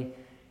personality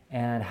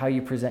and how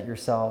you present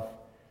yourself,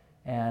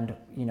 and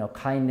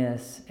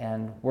kindness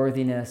and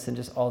worthiness and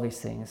just all these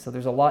things. So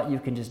there's a lot you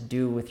can just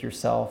do with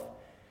yourself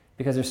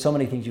because there's so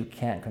many things you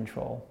can't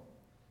control.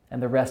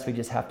 And the rest we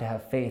just have to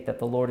have faith that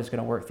the Lord is going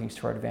to work things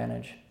to our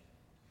advantage.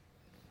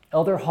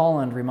 Elder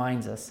Holland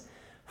reminds us,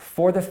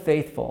 for the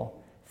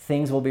faithful,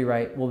 things will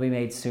be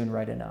made soon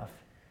right enough.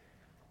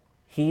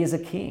 He is a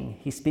king.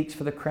 He speaks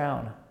for the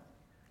crown.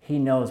 He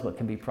knows what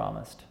can be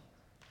promised.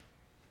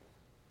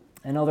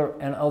 And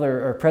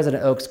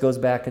President Oaks goes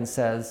back and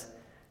says,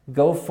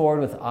 go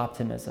forward with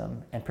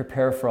optimism and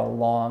prepare for a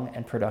long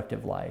and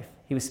productive life.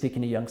 He was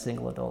speaking to young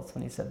single adults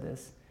when he said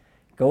this.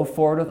 Go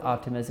forward with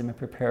optimism and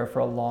prepare for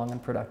a long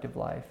and productive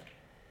life.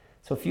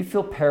 So if you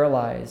feel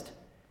paralyzed,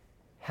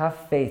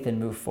 have faith and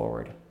move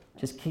forward.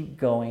 Just keep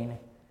going.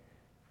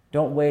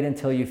 Don't wait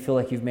until you feel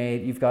like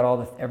you've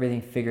got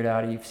everything figured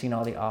out, and you've seen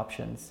all the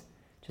options.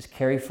 Just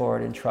carry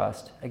forward and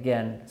trust.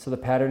 Again, so the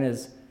pattern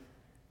is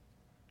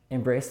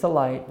embrace the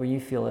light where you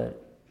feel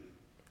it.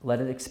 Let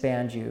it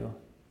expand you.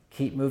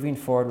 Keep moving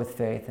forward with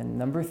faith. And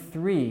number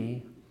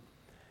 3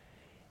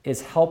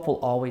 is help will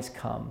always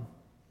come.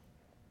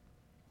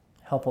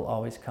 Help will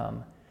always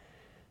come.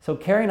 So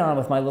carrying on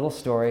with my little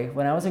story,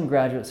 when I was in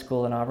graduate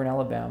school in Auburn,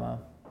 Alabama,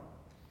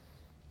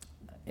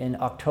 in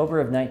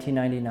October of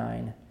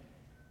 1999,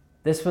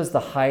 this was the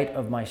height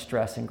of my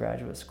stress in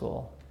graduate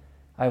school.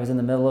 I was in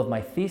the middle of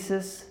my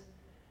thesis.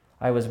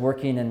 I was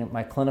working in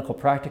my clinical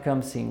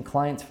practicum, seeing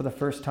clients for the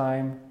first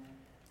time.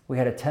 We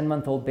had a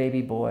 10-month-old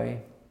baby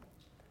boy.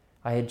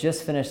 I had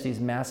just finished these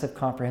massive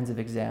comprehensive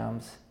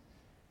exams.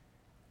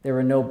 There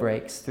were no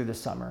breaks through the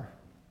summer.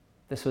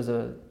 This was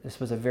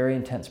a very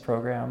intense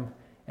program,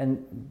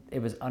 and it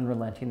was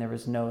unrelenting. There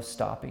was no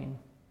stopping.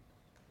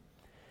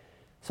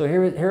 So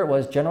here it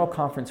was, General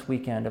Conference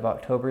weekend of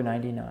October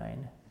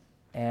 99,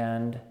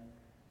 and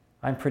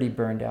I'm pretty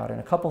burned out, and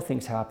a couple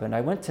things happened.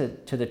 I went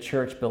to the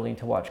church building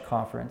to watch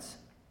conference,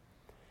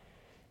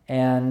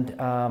 and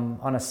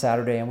on a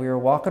Saturday, and we were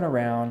walking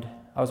around.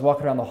 I was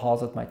walking around the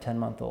halls with my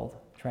 10-month-old,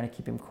 trying to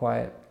keep him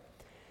quiet.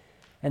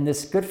 And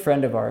this good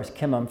friend of ours,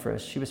 Kim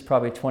Umfris, she was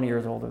probably 20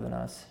 years older than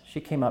us. She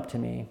came up to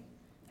me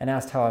and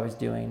asked how I was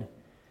doing.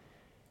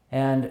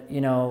 And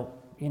you know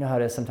how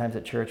it is sometimes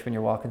at church when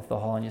you're walking through the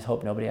hall and you just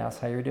hope nobody asks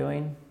how you're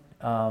doing.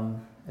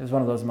 It was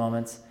one of those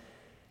moments.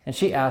 And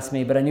she asked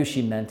me, but I knew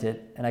she meant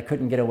it, and I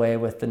couldn't get away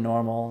with the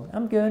normal,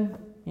 I'm good,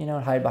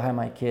 hide behind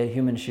my kid,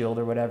 human shield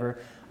or whatever.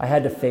 I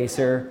had to face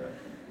her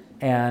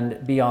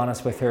and be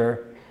honest with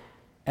her.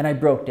 And I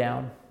broke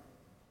down.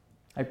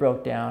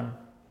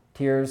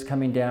 Tears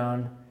coming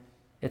down.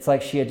 It's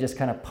like she had just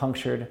kind of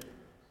punctured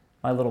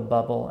my little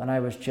bubble, and I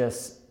was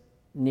just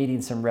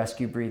needing some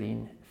rescue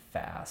breathing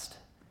fast.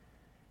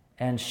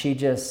 And she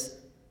just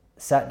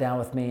sat down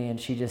with me and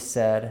she just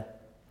said,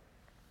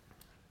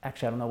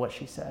 actually, I don't know what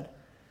she said,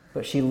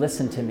 but she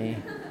listened to me.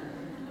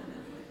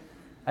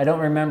 I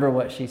don't remember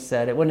what she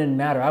said. It wouldn't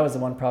matter. I was the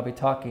one probably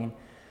talking.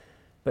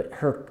 But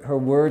her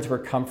words were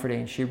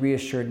comforting. She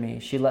reassured me.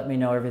 She let me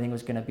know everything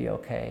was going to be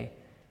okay.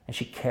 And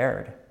she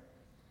cared.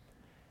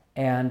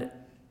 And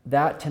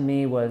that to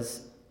me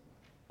was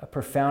a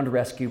profound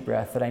rescue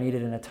breath that I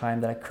needed in a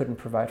time that I couldn't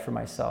provide for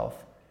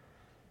myself.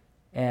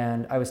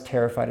 And I was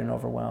terrified and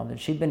overwhelmed.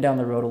 And she'd been down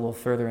the road a little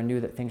further and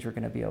knew that things were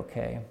going to be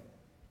okay.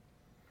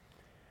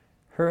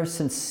 Her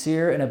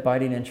sincere and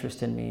abiding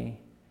interest in me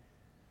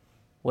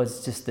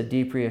was just the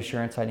deep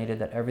reassurance I needed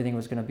that everything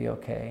was going to be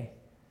okay.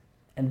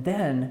 And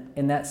then,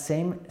 in that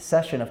same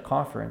session of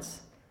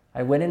conference,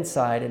 I went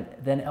inside, and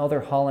then Elder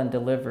Holland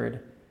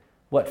delivered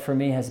what for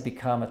me has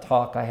become a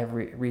talk I have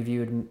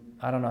reviewed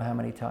I don't know how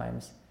many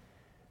times,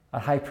 A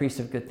High Priest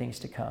of Good Things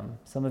to Come.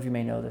 Some of you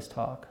may know this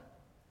talk.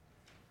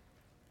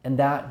 And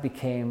that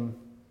became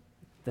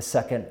the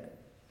second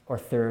or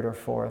third or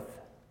fourth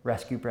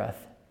rescue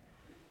breath.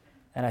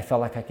 And I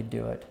felt like I could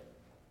do it.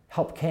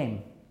 Help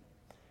came.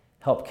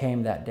 Help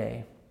came that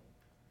day.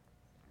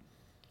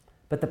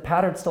 But the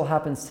pattern still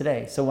happens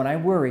today. So when I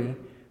worry,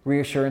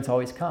 reassurance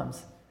always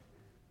comes.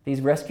 These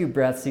rescue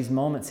breaths, these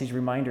moments, these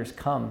reminders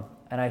come.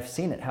 And I've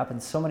seen it happen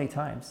so many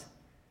times.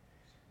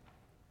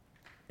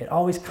 It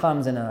always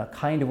comes in a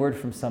kind word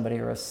from somebody,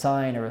 or a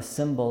sign, or a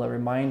symbol, a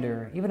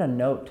reminder, even a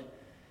note.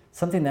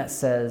 Something that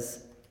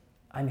says,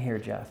 I'm here,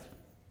 Jeff.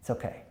 It's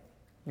okay.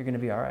 You're going to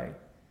be all right.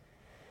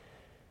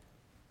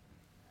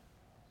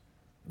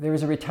 There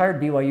was a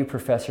retired BYU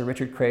professor,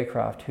 Richard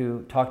Craycroft,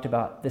 who talked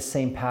about this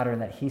same pattern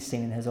that he's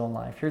seen in his own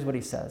life. Here's what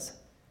he says.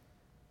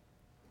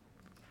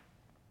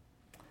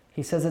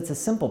 He says it's a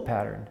simple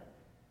pattern.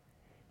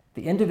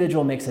 The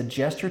individual makes a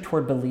gesture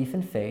toward belief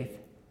and faith.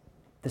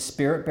 The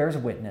Spirit bears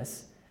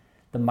witness.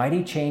 The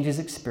mighty change is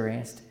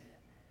experienced.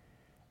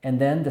 And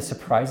then the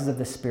surprises of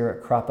the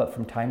Spirit crop up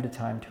from time to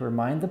time to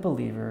remind the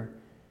believer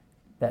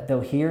that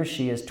though he or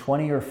she is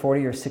 20 or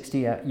 40 or 60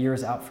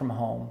 years out from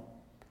home,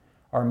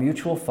 our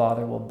mutual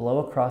Father will blow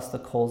across the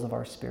coals of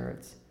our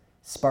spirits,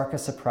 spark a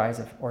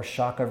surprise or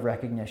shock of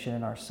recognition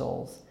in our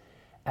souls,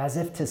 as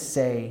if to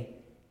say,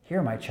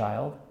 here, my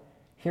child,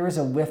 here is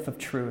a whiff of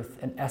truth,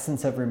 an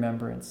essence of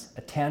remembrance,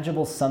 a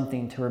tangible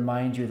something to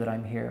remind you that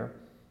I'm here,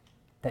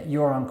 that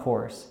you're on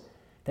course,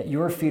 that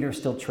your feet are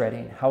still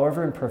treading,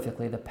 however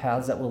imperfectly, the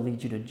paths that will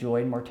lead you to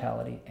joy,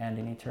 immortality, and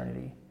in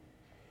eternity.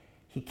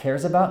 He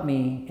cares about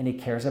me, and he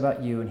cares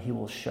about you, and he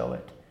will show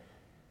it.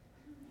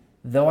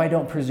 Though I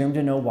don't presume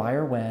to know why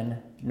or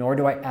when, nor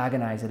do I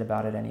agonize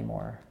about it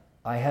anymore,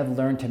 I have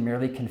learned to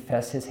merely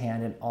confess his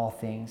hand in all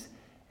things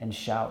and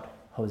shout,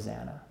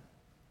 Hosanna.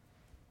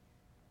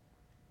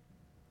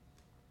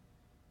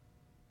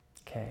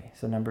 Okay,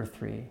 so number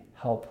 3,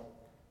 help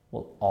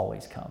will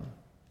always come.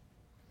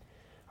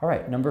 All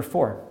right, number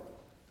 4.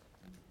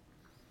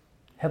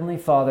 Heavenly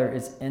Father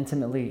is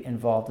intimately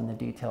involved in the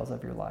details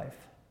of your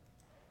life.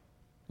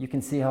 You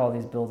can see how all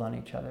these build on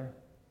each other.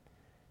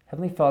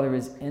 Heavenly Father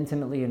is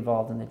intimately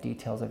involved in the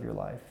details of your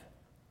life.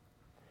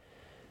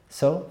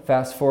 So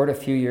fast forward a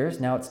few years,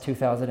 now it's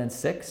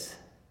 2006,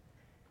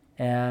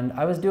 and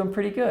I was doing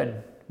pretty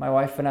good. My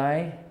wife and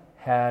I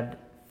had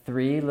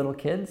 3 little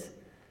kids.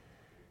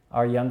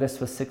 Our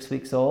youngest was 6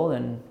 weeks old,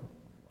 and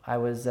I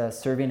was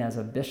serving as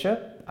a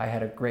bishop. I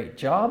had a great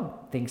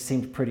job. Things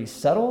seemed pretty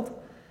settled.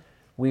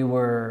 We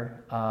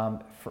were,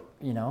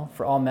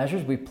 for all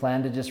measures, we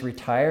planned to just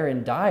retire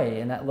and die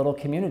in that little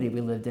community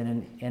we lived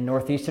in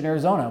northeastern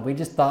Arizona. We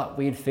just thought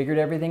we'd figured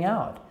everything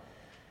out.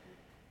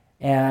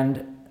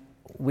 And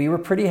we were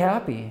pretty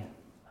happy.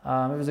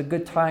 It was a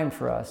good time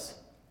for us.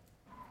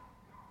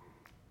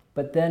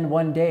 But then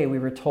one day we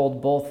were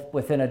told, both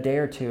within a day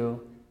or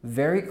two,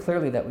 very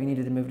clearly that we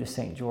needed to move to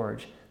St.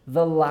 George,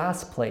 the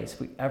last place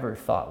we ever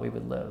thought we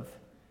would live.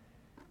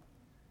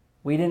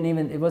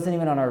 It wasn't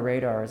even on our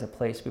radar as a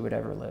place we would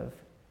ever live.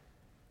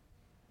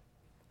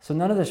 So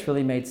none of this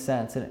really made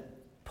sense, and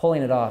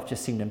pulling it off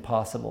just seemed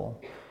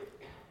impossible.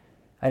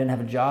 I didn't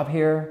have a job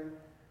here.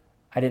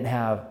 I didn't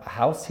have a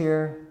house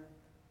here.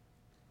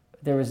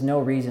 There was no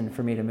reason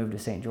for me to move to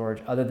St.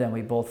 George other than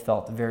we both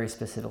felt very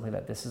specifically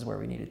that this is where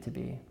we needed to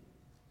be.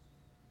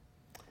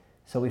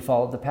 So we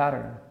followed the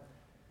pattern.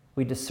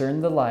 We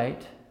discerned the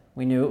light.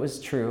 We knew it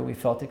was true. We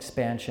felt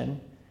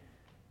expansion.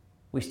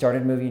 We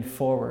started moving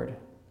forward.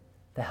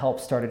 the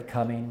help started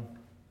coming,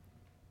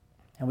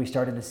 and we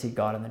started to see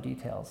God in the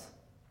details.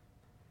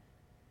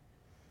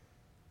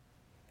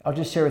 I'll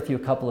just share with you a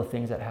couple of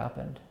things that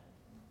happened.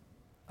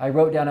 I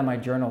wrote down in my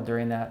journal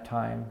during that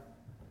time,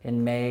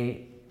 in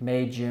May,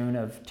 June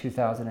of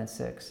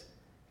 2006,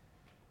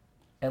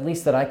 at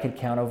least that I could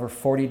count, over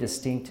 40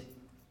 distinct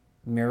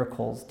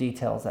miracles,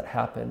 details that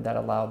happened that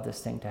allowed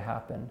this thing to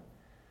happen.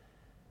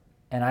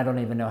 And I don't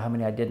even know how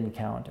many I didn't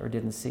count or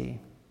didn't see.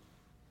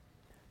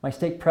 My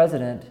stake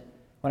president,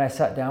 when I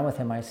sat down with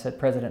him, I said,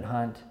 President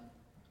Hunt,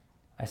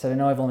 I said, I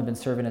know I've only been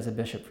serving as a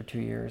bishop for 2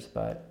 years,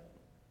 but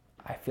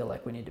I feel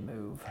like we need to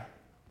move.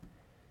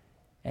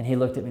 And he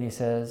looked at me and he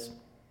says,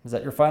 is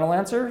that your final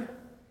answer?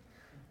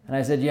 And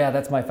I said, yeah,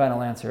 that's my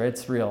final answer.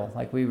 It's real.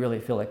 Like, we really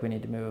feel like we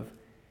need to move.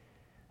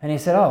 And he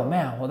said, oh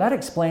man, well that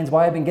explains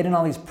why I've been getting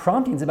all these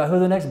promptings about who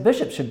the next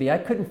bishop should be. I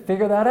couldn't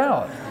figure that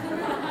out.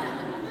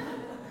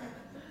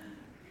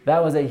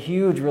 That was a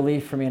huge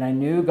relief for me, and I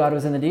knew God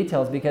was in the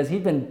details because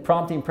he'd been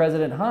prompting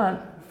President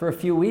Hunt for a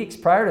few weeks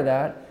prior to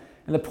that,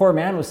 and the poor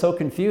man was so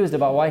confused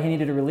about why he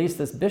needed to release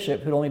this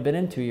bishop who'd only been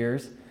in 2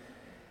 years.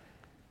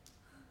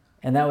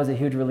 And that was a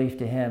huge relief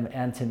to him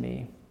and to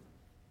me.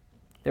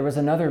 There was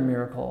another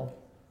miracle.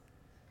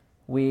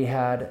 We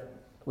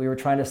were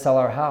trying to sell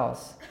our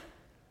house,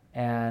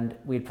 and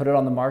we'd put it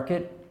on the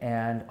market,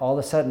 and all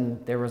of a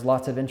sudden there was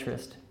lots of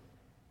interest.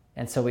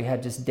 And so we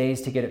had just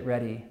days to get it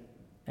ready.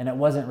 And it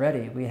wasn't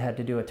ready. We had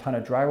to do a ton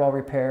of drywall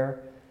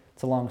repair.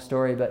 It's a long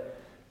story, but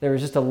there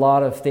was just a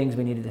lot of things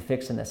we needed to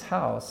fix in this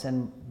house,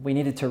 and we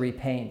needed to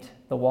repaint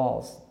the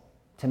walls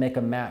to make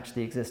them match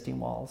the existing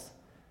walls.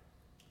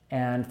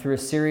 And through a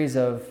series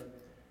of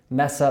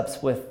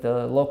mess-ups with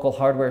the local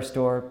hardware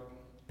store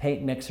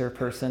paint mixer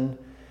person,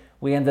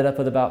 we ended up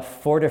with about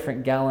 4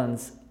 different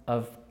gallons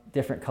of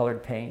different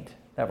colored paint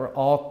that were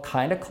all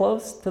kind of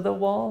close to the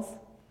walls,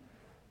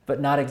 but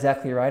not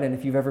exactly right. And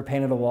if you've ever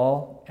painted a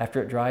wall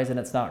after it dries and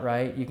it's not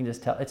right, you can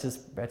just tell it's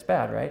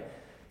bad, right?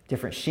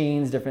 Different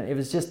sheens,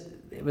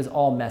 it was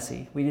all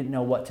messy. We didn't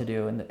know what to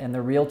do. And the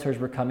realtors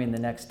were coming the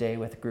next day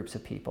with groups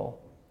of people.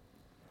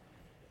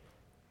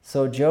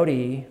 So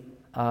Jody,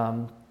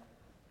 while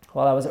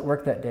I was at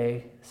work that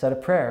day, said a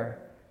prayer,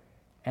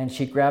 and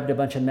she grabbed a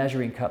bunch of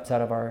measuring cups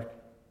out of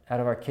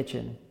our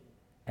kitchen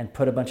and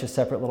put a bunch of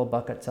separate little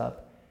buckets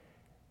up.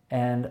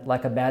 And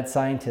like a mad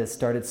scientist,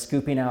 started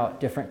scooping out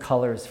different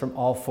colors from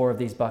all 4 of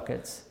these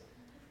buckets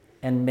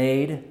and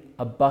made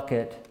a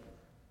bucket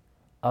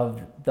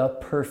of the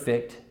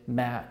perfect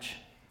match,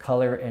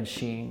 color and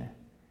sheen.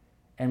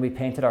 And we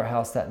painted our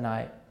house that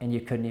night, and you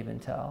couldn't even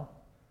tell.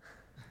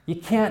 You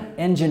can't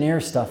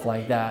engineer stuff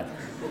like that.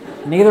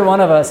 Neither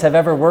one of us have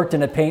ever worked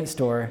in a paint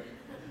store.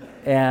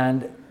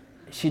 And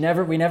we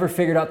never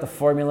figured out the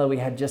formula. We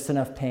had just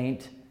enough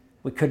paint.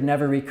 We could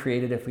never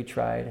recreate it if we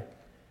tried.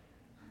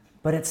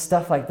 But it's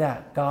stuff like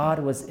that. God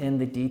was in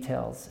the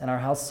details. And our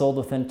house sold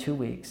within 2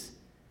 weeks.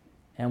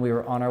 And we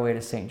were on our way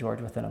to St. George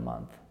within a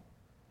month.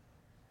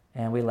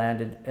 And we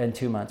landed in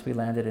 2 months. We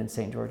landed in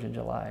St. George in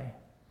July.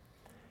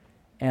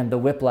 And the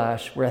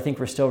whiplash, where I think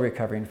we're still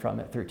recovering from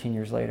it 13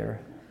 years later,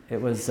 it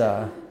was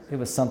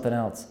something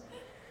else.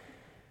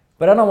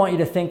 But I don't want you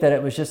to think that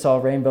it was just all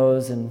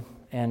rainbows and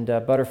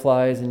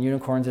butterflies and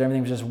unicorns and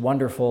everything was just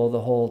wonderful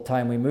the whole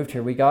time we moved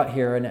here. We got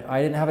here and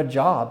I didn't have a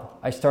job.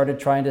 I started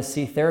trying to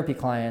see therapy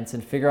clients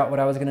and figure out what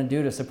I was going to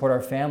do to support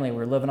our family. We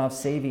were living off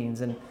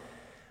savings, and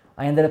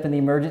I ended up in the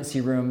emergency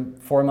room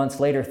 4 months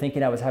later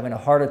thinking I was having a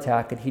heart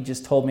attack, and he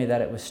just told me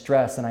that it was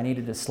stress and I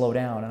needed to slow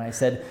down. And I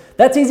said,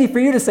 that's easy for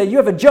you to say, you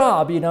have a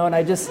job, and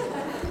it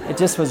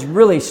just was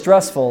really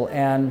stressful.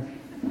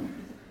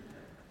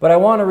 But I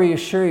want to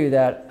reassure you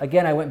that,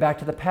 again, I went back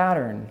to the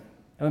pattern.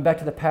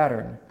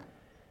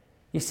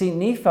 You see,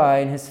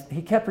 Nephi,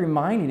 he kept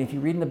reminding, if you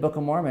read in the Book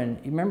of Mormon,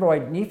 you remember why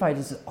Nephi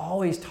is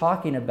always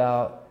talking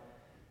about,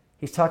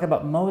 he's talking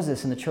about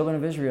Moses and the children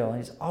of Israel.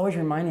 He's always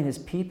reminding his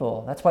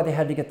people. That's why they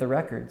had to get the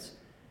records.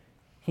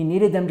 He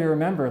needed them to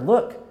remember,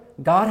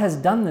 look, God has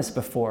done this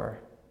before.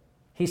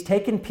 He's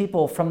taken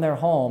people from their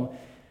home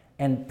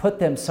and put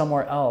them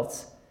somewhere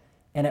else,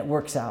 and it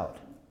works out.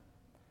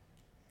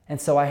 And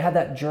so I had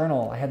that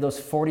journal. I had those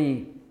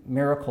 40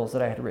 miracles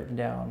that I had written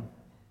down.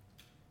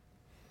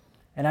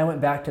 And I went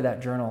back to that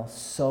journal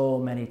so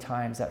many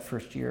times that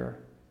first year,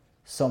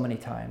 so many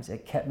times.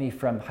 It kept me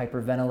from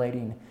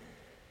hyperventilating.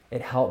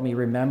 It helped me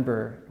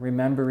remember.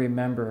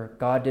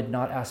 God did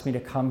not ask me to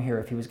come here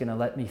if he was going to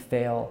let me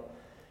fail.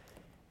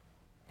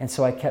 And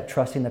so I kept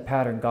trusting the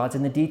pattern. God's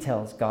in the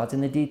details.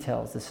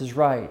 This is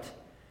right.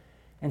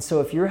 And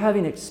so if you're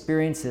having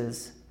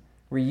experiences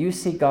where you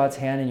see God's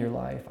hand in your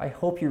life, I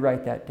hope you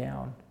write that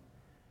down.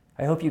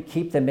 I hope you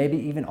keep them, maybe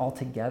even all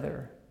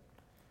together.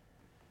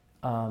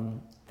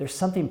 There's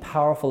something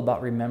powerful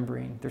about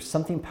remembering. There's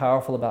something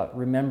powerful about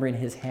remembering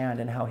his hand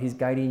and how he's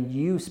guiding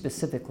you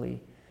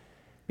specifically,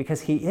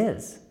 because he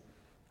is.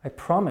 I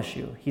promise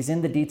you, he's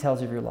in the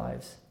details of your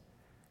lives.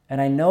 And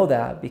I know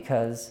that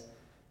because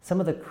some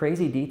of the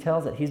crazy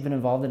details that he's been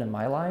involved in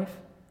my life,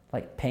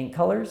 like paint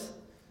colors,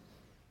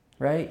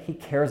 right? He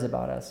cares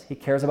about us. He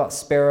cares about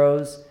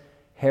sparrows,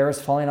 Hair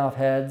is falling off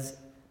heads,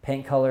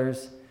 paint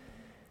colors,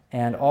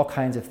 and all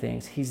kinds of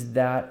things. He's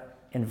that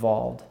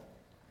involved.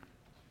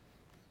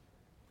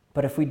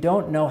 But if we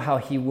don't know how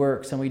he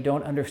works and we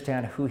don't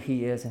understand who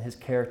he is and his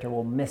character,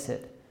 we'll miss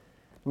it.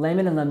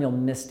 Layman and Lemuel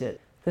missed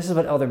it. This is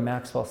what Elder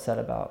Maxwell said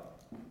about.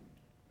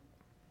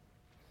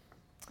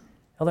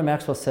 Elder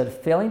Maxwell said,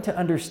 failing to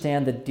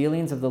understand the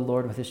dealings of the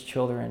Lord with his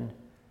children,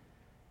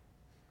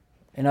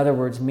 in other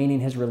words, meaning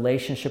his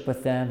relationship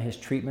with them, his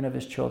treatment of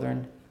his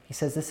children, he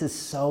says this is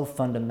so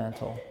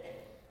fundamental.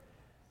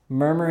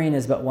 Murmuring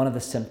is but one of the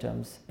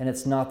symptoms, and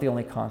it's not the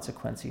only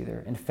consequence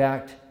either. In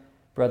fact,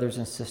 brothers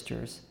and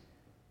sisters,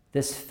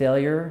 this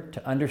failure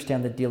to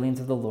understand the dealings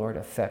of the Lord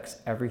affects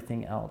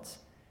everything else.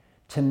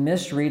 To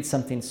misread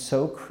something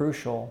so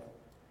crucial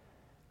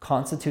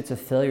constitutes a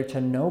failure to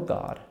know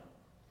God,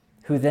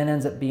 who then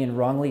ends up being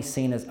wrongly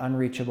seen as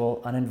unreachable,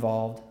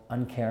 uninvolved,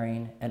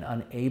 uncaring, and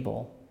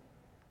unable,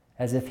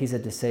 as if he's a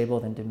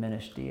disabled and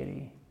diminished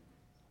deity.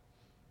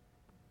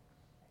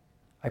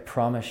 I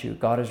promise you,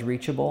 God is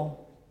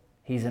reachable,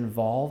 he's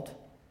involved,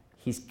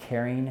 he's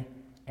caring,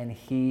 and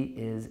he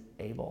is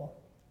able.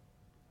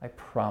 I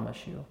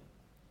promise you.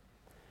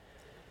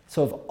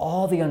 So of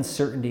all the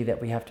uncertainty that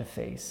we have to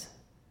face,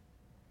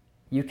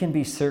 you can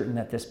be certain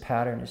that this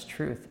pattern is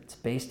truth. It's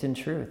based in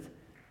truth.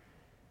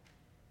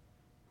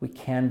 We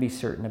can be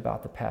certain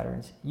about the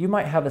patterns. You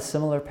might have a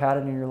similar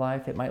pattern in your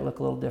life. It might look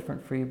a little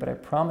different for you, but I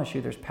promise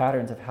you there's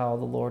patterns of how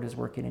the Lord is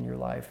working in your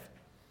life.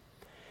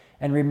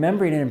 And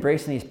remembering and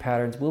embracing these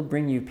patterns will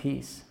bring you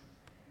peace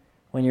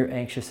when you're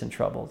anxious and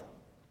troubled.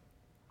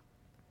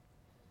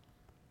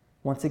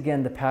 Once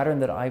again, the pattern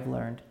that I've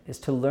learned is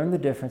to learn the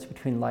difference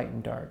between light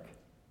and dark.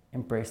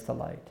 Embrace the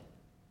light.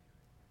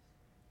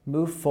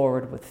 Move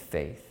forward with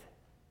faith.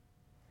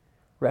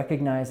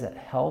 Recognize that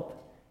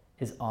help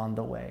is on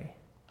the way.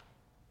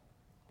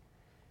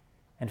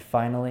 And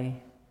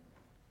finally,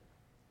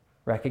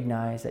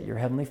 recognize that your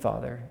Heavenly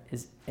Father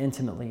is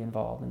intimately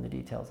involved in the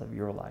details of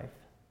your life.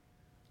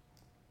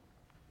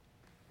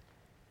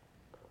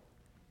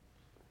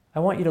 I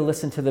want you to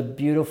listen to the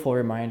beautiful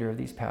reminder of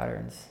these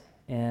patterns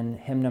in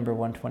hymn number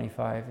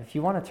 125. If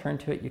you want to turn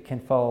to it, you can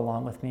follow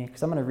along with me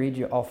because I'm going to read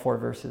you all 4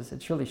 verses.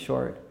 It's really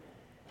short.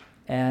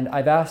 And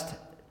I've asked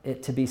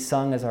it to be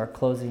sung as our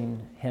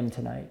closing hymn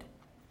tonight.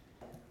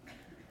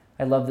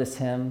 I love this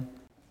hymn.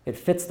 It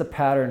fits the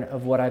pattern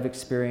of what I've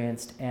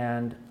experienced,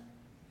 and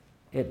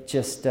it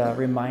just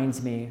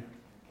reminds me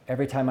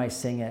every time I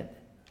sing it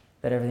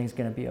that everything's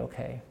going to be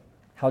okay.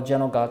 How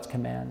gentle God's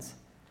commands,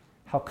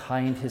 how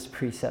kind his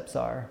precepts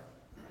are.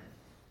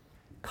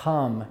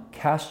 Come,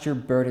 cast your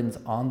burdens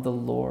on the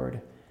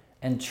Lord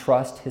and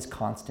trust his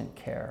constant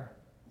care.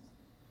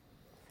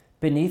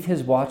 Beneath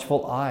his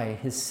watchful eye,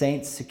 his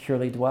saints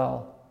securely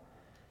dwell.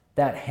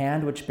 That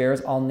hand which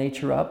bears all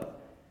nature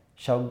up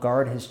shall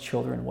guard his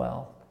children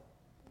well.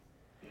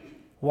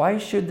 Why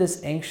should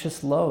this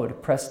anxious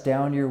load press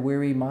down your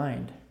weary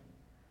mind?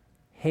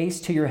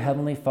 Haste to your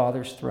heavenly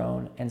Father's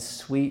throne and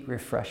sweet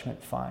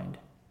refreshment find.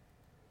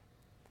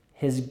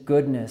 His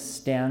goodness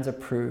stands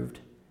approved,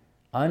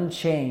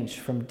 unchanged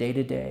from day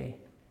to day.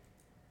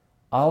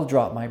 I'll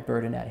drop my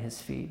burden at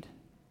his feet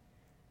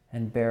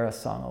and bear a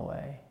song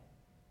away.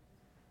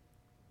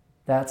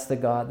 That's the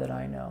God that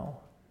I know.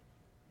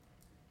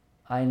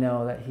 I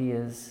know that he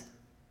is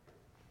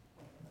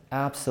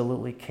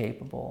absolutely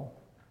capable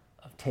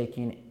of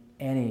taking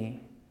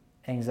any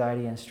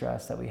anxiety and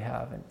stress that we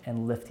have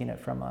and lifting it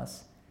from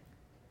us.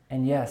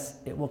 And yes,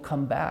 it will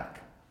come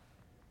back.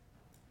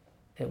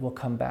 It will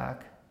come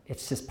back.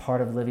 It's just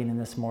part of living in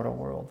this mortal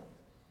world.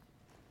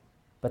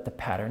 But the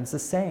pattern's the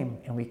same,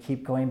 and we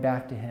keep going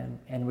back to him,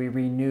 and we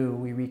renew,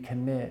 we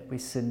recommit, we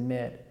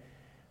submit,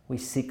 we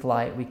seek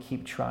light, we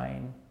keep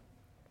trying.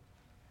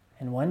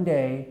 And one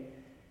day,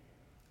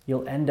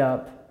 you'll end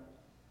up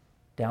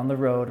down the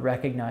road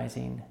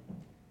recognizing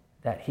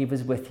that he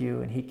was with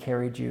you and he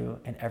carried you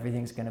and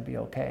everything's going to be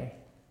okay.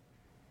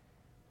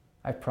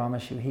 I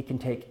promise you, he can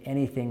take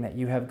anything that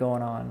you have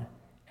going on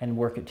and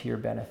work it to your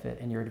benefit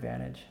and your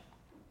advantage.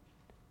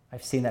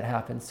 I've seen that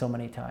happen so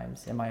many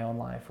times in my own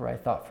life where I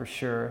thought for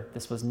sure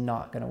this was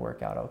not going to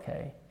work out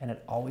okay, and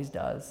it always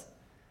does.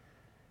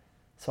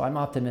 So I'm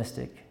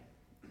optimistic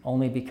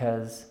only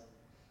because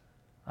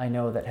I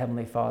know that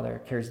Heavenly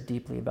Father cares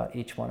deeply about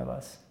each one of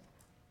us.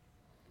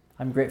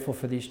 I'm grateful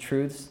for these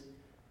truths.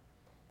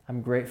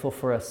 I'm grateful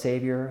for a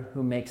Savior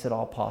who makes it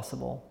all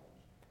possible,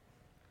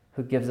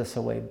 who gives us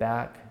a way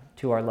back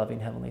to our loving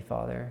Heavenly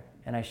Father.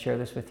 And I share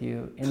this with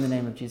you in the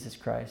name of Jesus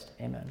Christ.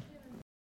 Amen.